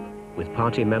filled up with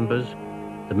party members,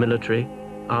 the military,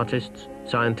 artists,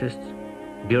 scientists,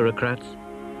 bureaucrats,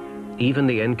 even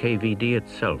the NKVD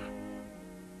itself.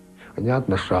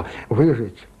 Понятно, что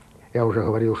выжить, я уже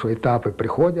говорил, что этапы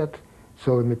приходят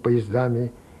целыми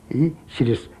поездами, и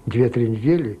через 2-3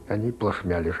 недели они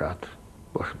плашмя лежат.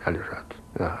 плашмя лежат,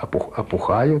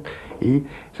 опухают и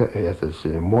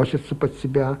мочатся под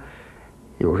себя,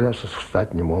 и уже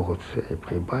встать не могут, и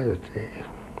погибают и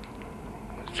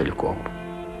целиком.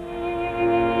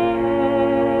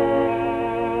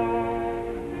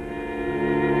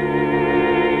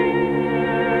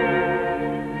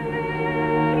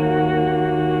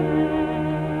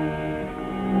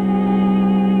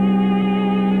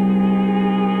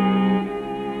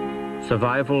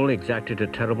 Survival exacted a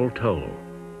terrible toll,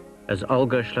 as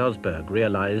Olga Schlossberg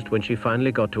realized when she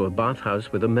finally got to a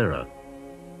bathhouse with a mirror.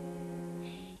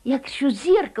 Я кричу: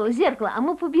 зеркало, зеркало, а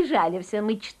мы побежали все,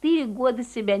 мы 4 года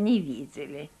себя не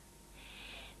видели.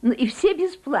 Ну и все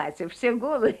без платья, все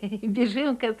голые,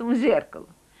 бежим к этому зеркалу.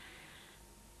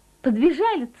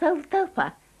 Подбежали,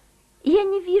 толпа, и я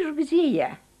не вижу, где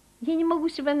я не могу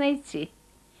себя найти.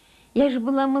 Я же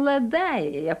была молодая,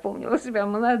 я помнила себя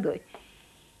молодой.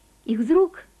 И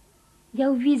вдруг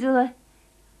я увидела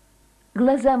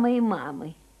глаза моей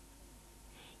мамы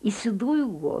и седую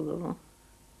голову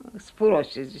с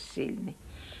проседью сильной.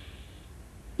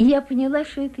 И я поняла,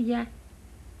 что это я.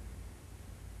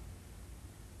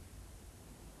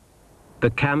 The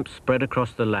camps spread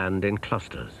across the land in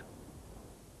clusters.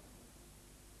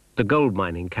 The gold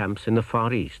mining camps in the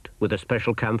Far East, with a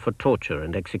special camp for torture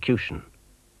and execution.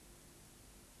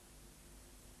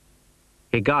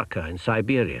 Igarka in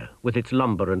Siberia, with its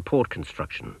lumber and port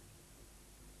construction.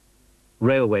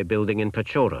 Railway building in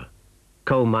Pechora,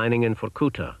 coal mining in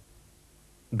Vorkuta.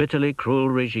 Bitterly cruel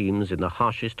regimes in the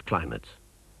harshest climates,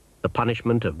 the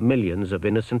punishment of millions of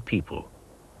innocent people.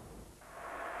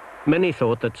 Many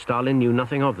thought that Stalin knew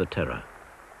nothing of the terror.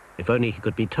 If only he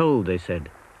could be told, they said,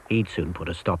 he'd soon put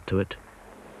a stop to it.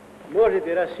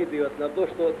 Можете рассчитывать на то,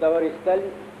 что товарищ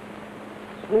Сталин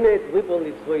сумеет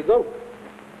выполнить свой долг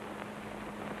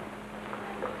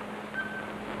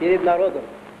перед народом.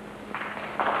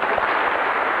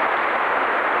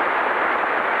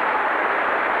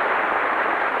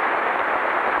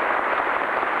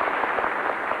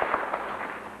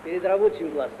 Перед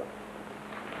рабочим классом.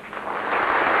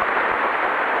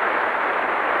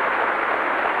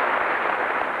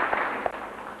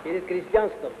 Перед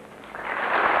крестьянством.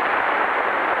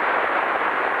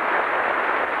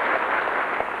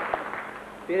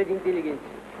 Перед интеллигенцией.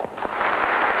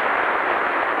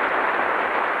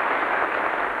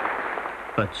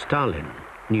 But Stalin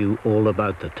knew all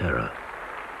about the terror.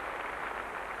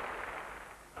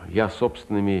 Я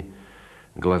собственными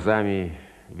глазами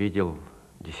видел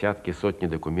десятки, сотни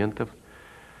документов,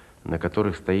 на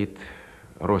которых стоит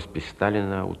роспись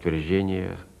Сталина,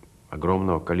 утверждение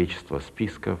огромного количества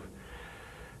списков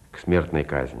к смертной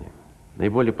казни.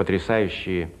 Наиболее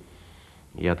потрясающие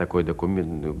я такой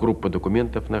группу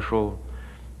документов нашел,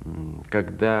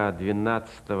 когда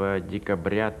 12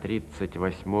 декабря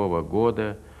 1938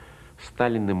 года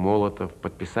Сталин и Молотов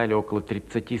подписали около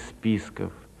 30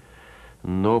 списков,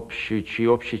 но чьей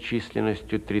общей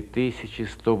численностью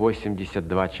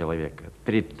 3182 человека.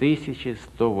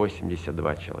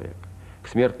 3182 человека к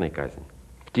смертной казни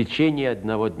в течение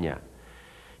одного дня.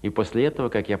 И после этого,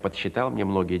 как я подсчитал, мне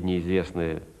многие дни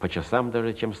известны по часам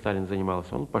даже, чем Сталин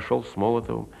занимался, он пошел с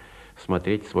Молотовым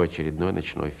смотреть свой очередной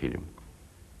ночной фильм.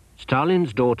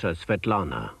 Stalin's daughter,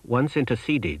 Svetlana, once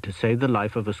interceded to save the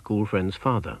life of a school friend's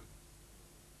father.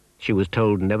 She was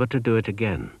told never to do it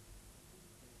again.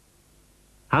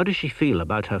 How does she feel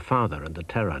about her father and the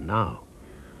terror now?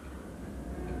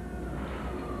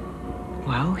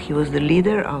 Well, he was the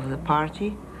leader of the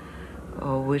party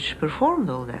which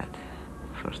performed all that.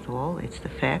 First of all, it's the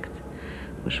fact,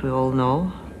 which we all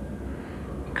know.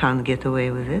 Can't get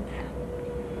away with it.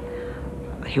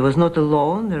 He was not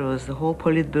alone. There was the whole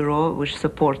Politburo which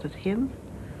supported him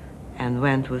and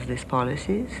went with these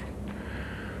policies.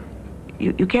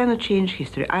 You cannot change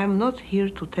history. I am not here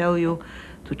to tell you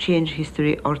to change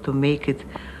history or to make it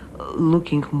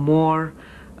looking more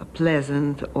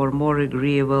pleasant or more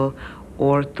agreeable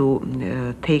or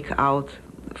to take out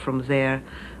from there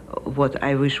what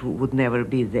I wish would never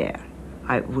be there.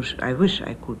 I wish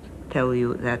I could tell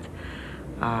you that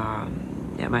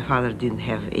my father didn't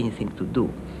have anything to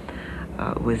do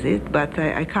with it, but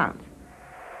I can't.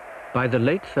 By the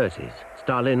late 30s,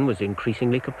 Stalin was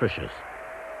increasingly capricious.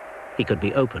 He could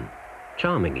be open,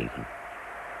 charming even,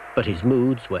 but his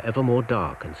moods were ever more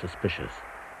dark and suspicious.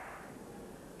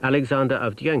 Alexander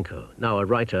Avdyenko, now a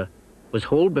writer, was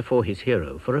hauled before his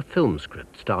hero for a film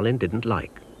script Stalin didn't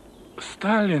like.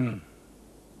 Сталин,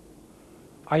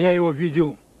 а я его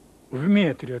видел в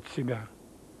метре от себя,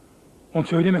 он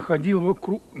все время ходил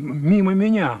вокруг, мимо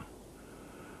меня.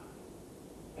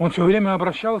 Он все время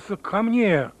обращался ко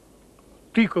мне,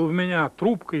 тыкал в меня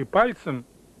трубкой и пальцем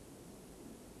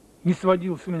не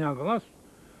сводил с меня глаз,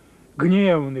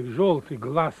 гневный, желтый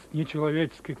глаз,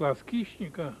 нечеловеческий глаз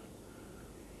хищника,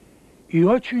 и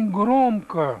очень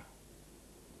громко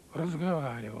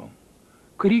разговаривал,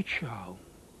 кричал.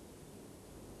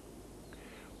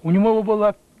 У него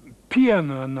была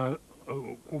пена на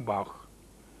губах.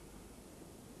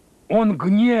 Он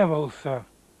гневался,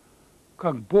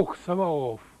 как бог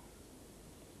Саваоф.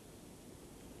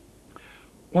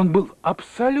 Он был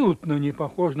абсолютно не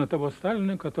похож на того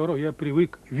Сталина, которого я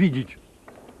привык видеть.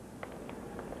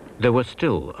 There were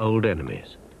still old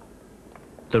enemies.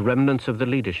 The remnants of the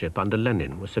leadership under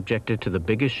Lenin were subjected to the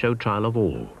biggest show trial of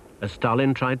all, as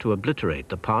Stalin tried to obliterate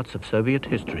the parts of Soviet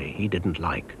history he didn't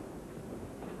like,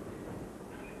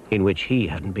 in which he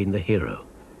hadn't been the hero.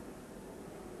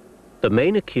 The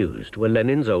main accused were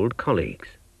Lenin's old colleagues,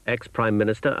 ex-Prime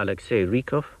Minister Alexei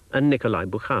Rykov and Nikolai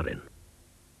Bukharin.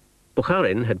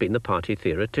 Bukharin had been the party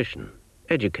theoretician,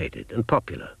 educated and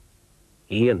popular.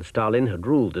 He and Stalin had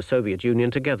ruled the Soviet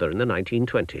Union together in the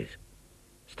 1920s.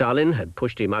 Stalin had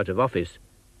pushed him out of office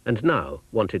and now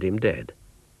wanted him dead.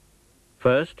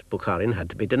 First, Bukharin had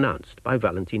to be denounced by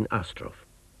Valentin Astrov.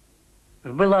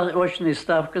 Была очная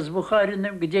ставка с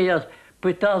Бухариным, где я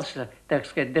пытался, так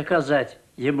сказать, доказать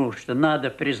ему, что надо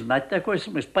признать, такой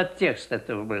смысл, подтекст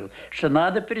этого был, что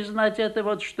надо признать это,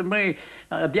 вот, что мы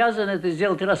обязаны это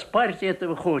сделать, раз партия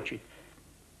этого хочет.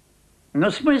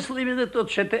 Но смысл именно тот,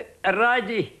 что это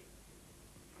ради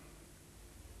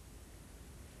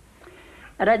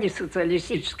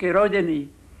социалистической родины,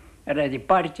 ради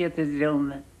партии это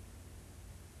сделано.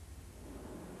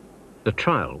 The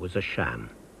trial was a sham.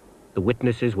 The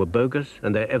witnesses were bogus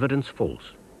and their evidence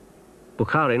false.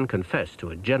 Bukharin confessed to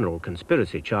a general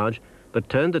conspiracy charge, but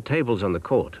turned the tables on the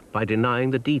court by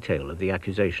denying the detail of the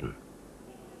accusation.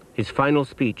 His final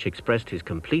speech expressed his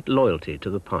complete loyalty to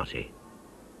the party.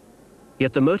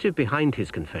 Yet the motive behind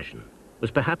his confession was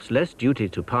perhaps less duty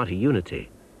to party unity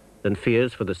than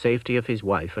fears for the safety of his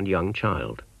wife and young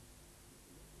child.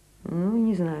 Ну,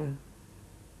 не знаю.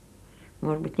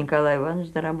 Может быть, Николай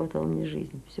Иванович заработал мне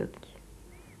жизнь все-таки.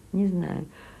 Не знаю.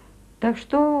 Так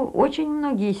что очень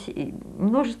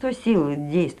множество сил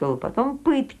действовало. Потом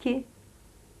пытки.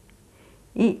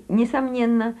 И,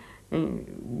 несомненно,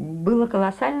 было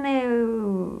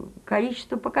колоссальное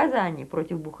количество показаний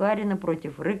против Бухарина,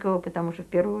 против Рыкова, потому что в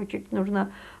первую очередь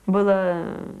нужно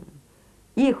было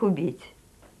их убить.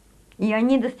 И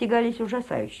они достигались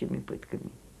ужасающими пытками.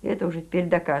 Это уже теперь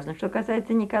доказано. Что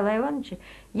касается Николая Ивановича,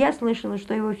 я слышала,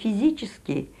 что его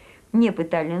физически не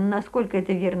пытали, но насколько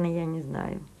это верно, я не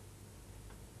знаю.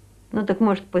 Ну так,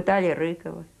 может, пытали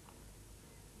Рыкова.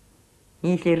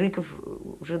 Если Рыков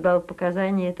уже дал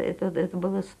показания, это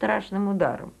было страшным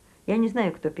ударом. Я не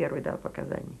знаю, кто первый дал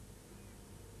показания.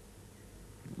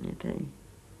 Это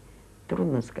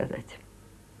трудно сказать.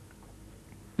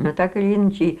 Но так или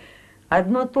иначе,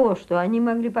 одно то, что они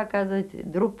могли показывать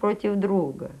друг против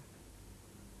друга,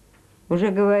 уже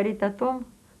говорит о том,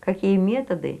 какие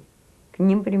методы к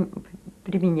ним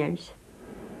применялись.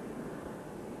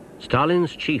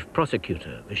 Stalin's chief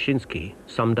prosecutor, Vyshinsky,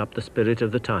 summed up the spirit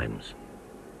of the times.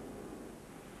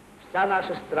 Вся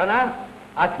наша страна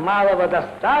от малого до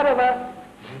старого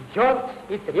ждет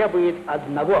и требует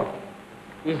одного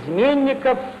 –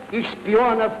 изменников и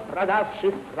шпионов,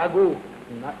 продавших врагу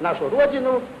нашу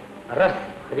родину,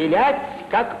 расстрелять,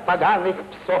 как поганых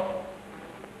псов.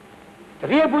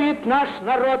 Требует наш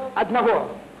народ одного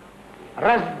 –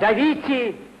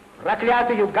 раздавите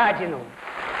проклятую гадину.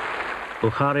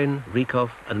 Bukharin,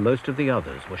 Rykov, and most of the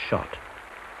others were shot.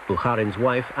 Bukharin's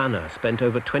wife, Anna, spent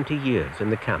over 20 years in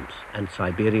the camps and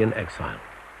Siberian exile.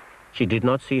 She did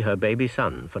not see her baby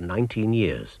son for 19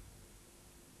 years.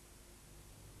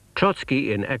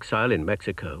 Trotsky, in exile in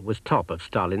Mexico, was top of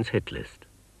Stalin's hit list.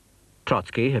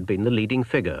 Trotsky had been the leading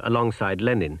figure alongside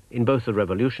Lenin in both the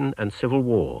revolution and civil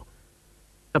war,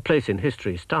 a place in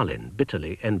history Stalin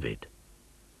bitterly envied.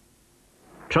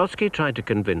 Trotsky tried to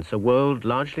convince a world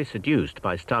largely seduced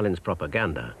by Stalin's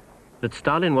propaganda that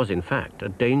Stalin was in fact a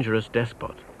dangerous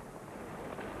despot.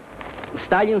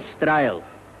 Stalin's trial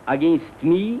against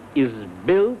me is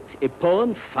built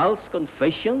upon false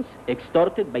confessions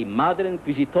extorted by modern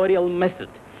inquisitorial method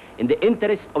in the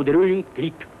interest of the ruling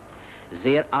clique.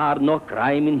 There are no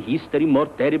crime in history more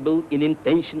terrible in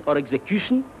intention or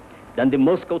execution than the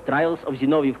Moscow trials of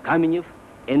Zinoviev Kamenev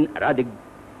and Radek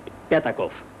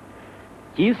Petakov.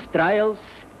 These trials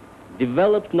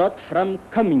developed not from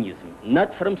communism,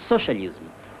 not from socialism,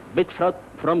 but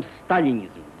from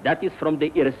Stalinism, that is, from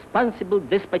the irresponsible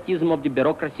despotism of the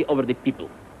bureaucracy over the people.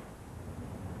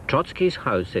 Trotsky's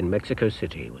house in Mexico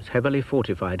City was heavily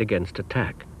fortified against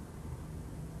attack.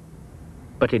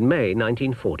 But in May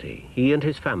 1940, he and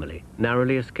his family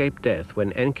narrowly escaped death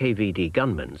when NKVD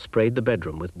gunmen sprayed the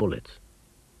bedroom with bullets.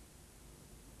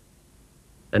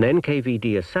 An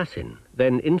NKVD assassin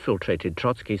then infiltrated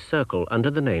Trotsky's circle under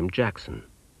the name Jackson.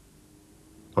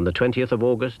 On the 20th of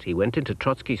August, he went into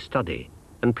Trotsky's study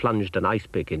and plunged an ice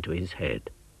pick into his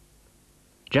head.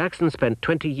 Jackson spent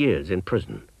 20 years in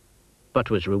prison,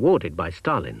 but was rewarded by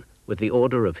Stalin with the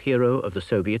Order of Hero of the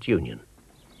Soviet Union.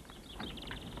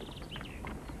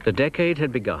 The decade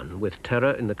had begun with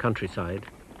terror in the countryside,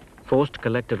 forced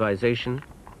collectivization,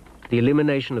 the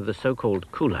elimination of the so-called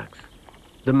kulaks,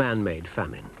 the man-made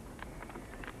famine.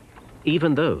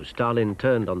 Even though Stalin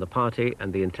turned on the party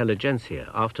and the intelligentsia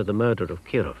after the murder of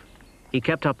Kirov, he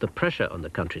kept up the pressure on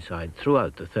the countryside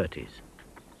throughout the 30s.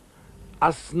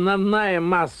 Основная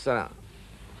масса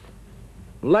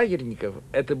лагерников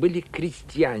 – это были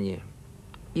крестьяне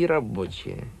и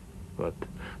рабочие. Вот.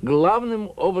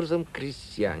 Главным образом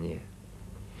крестьяне.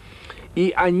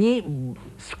 И они,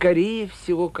 скорее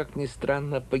всего, как ни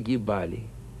странно, погибали.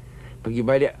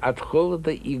 Погибали от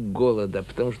холода и голода,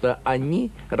 потому что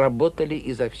они работали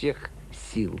изо всех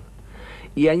сил.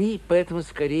 И они поэтому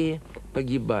скорее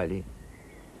погибали.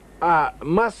 А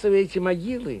массовые эти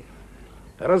могилы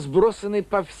разбросаны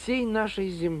по всей нашей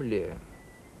земле.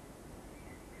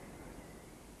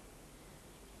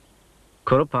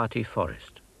 Kuropati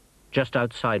Forest, just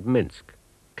outside Minsk,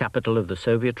 capital of the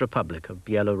Soviet Republic of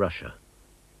Byelorussia.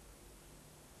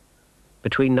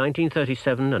 Between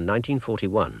 1937 and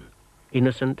 1941,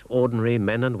 innocent, ordinary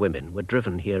men and women were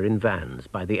driven here in vans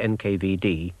by the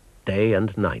NKVD day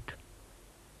and night.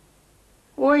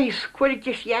 Ой,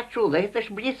 сколько ж я чула, это ж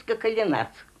близко к нас.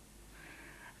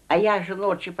 А я же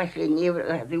ночью последние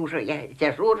годы уже я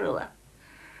дежурила.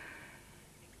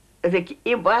 Так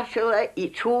і бачила, і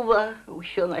чула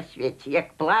все на світі.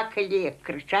 Як плакали, як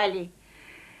кричали,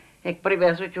 як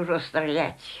привезуть уже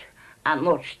стрілять. А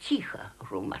ночь тихо,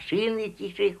 уже машини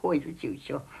тихо ходять і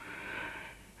все.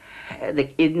 Так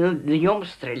і днем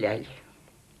стреляли.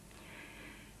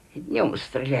 Днем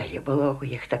стреляли, было у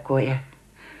них такое.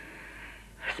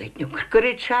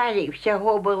 Кричали,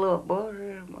 всего было,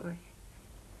 боже мой.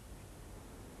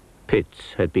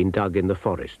 Pits had been dug in the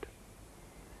forest.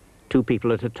 2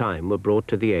 people at a time were brought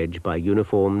to the edge by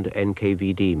uniformed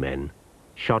NKVD men,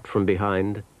 shot from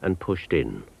behind and pushed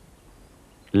in,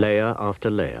 layer after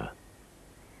layer,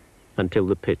 until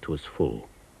the pit was full.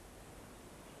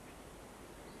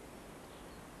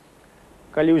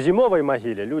 Калі ў зімовай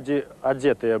магіле людзі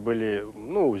адзетыя былі,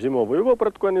 зімовую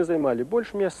вопратку яны займалі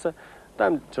больш месца,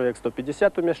 там чалавек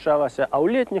 150 умяшчалася, а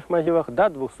ў летніх магілах да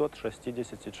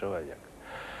 260 чалавек.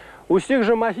 Усіх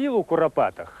жа магіл у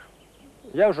Куропатах,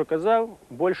 я ўжо казаў,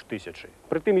 больш 1000.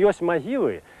 Прытым ёсць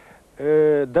магілы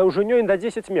даўжынёй да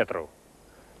 10 метраў.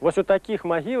 Вось у такіх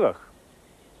магілах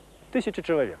 1000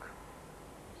 чалавек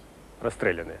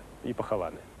расстреляныя і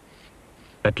пахаваныя.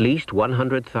 At least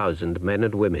 100,000 men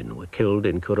and women were killed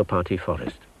in Kuropati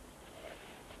Forest.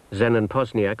 Zenon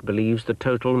Posniak believes the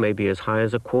total may be as high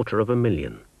as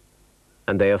 250,000,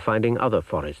 and they are finding other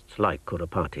forests like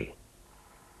Kuropati.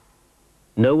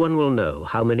 No one will know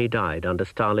how many died under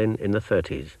Stalin in the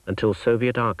 30s until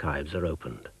Soviet archives are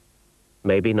opened.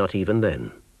 Maybe not even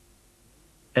then.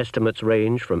 Estimates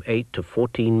range from 8 to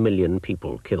 14 million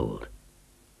people killed.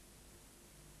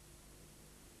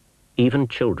 Even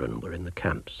children were in the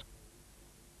camps.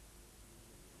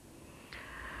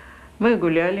 Мы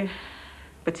гуляли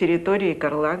по территории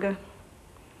Карлага,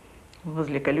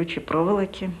 возле колючей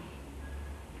проволоки.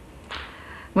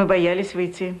 Мы боялись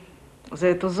выйти за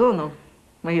эту зону.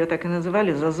 Мы ее так и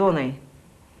называли «за зоной».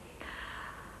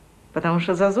 Потому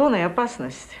что за зоной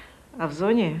опасность, а в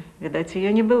зоне, видать,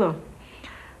 ее не было.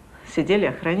 Сидели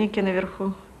охранники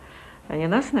наверху. Они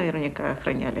нас наверняка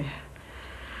охраняли.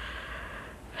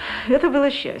 Это было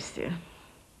счастье.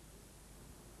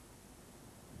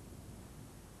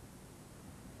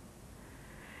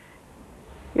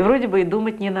 И вроде бы и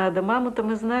думать не надо. Маму-то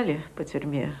мы знали по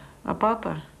тюрьме, а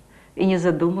папа и не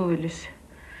задумывались.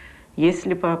 Есть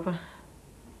ли папа?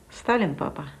 Сталин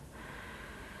папа.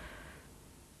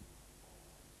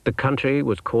 The country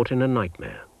was caught in a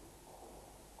nightmare.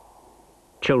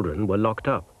 Children were locked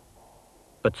up,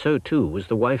 but so too was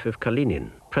the wife of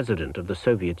Kalinin, president of the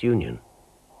Soviet Union.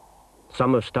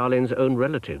 Some of Stalin's own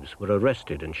relatives were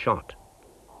arrested and shot.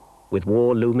 With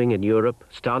war looming in Europe,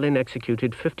 Stalin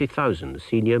executed 50,000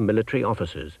 senior military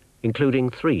officers, including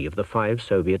 3 of the 5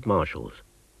 Soviet marshals.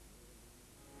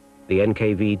 The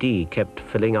NKVD kept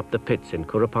filling up the pits in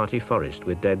Kuropati Forest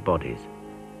with dead bodies,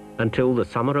 until the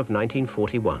summer of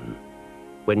 1941,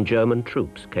 when German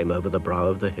troops came over the brow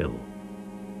of the hill.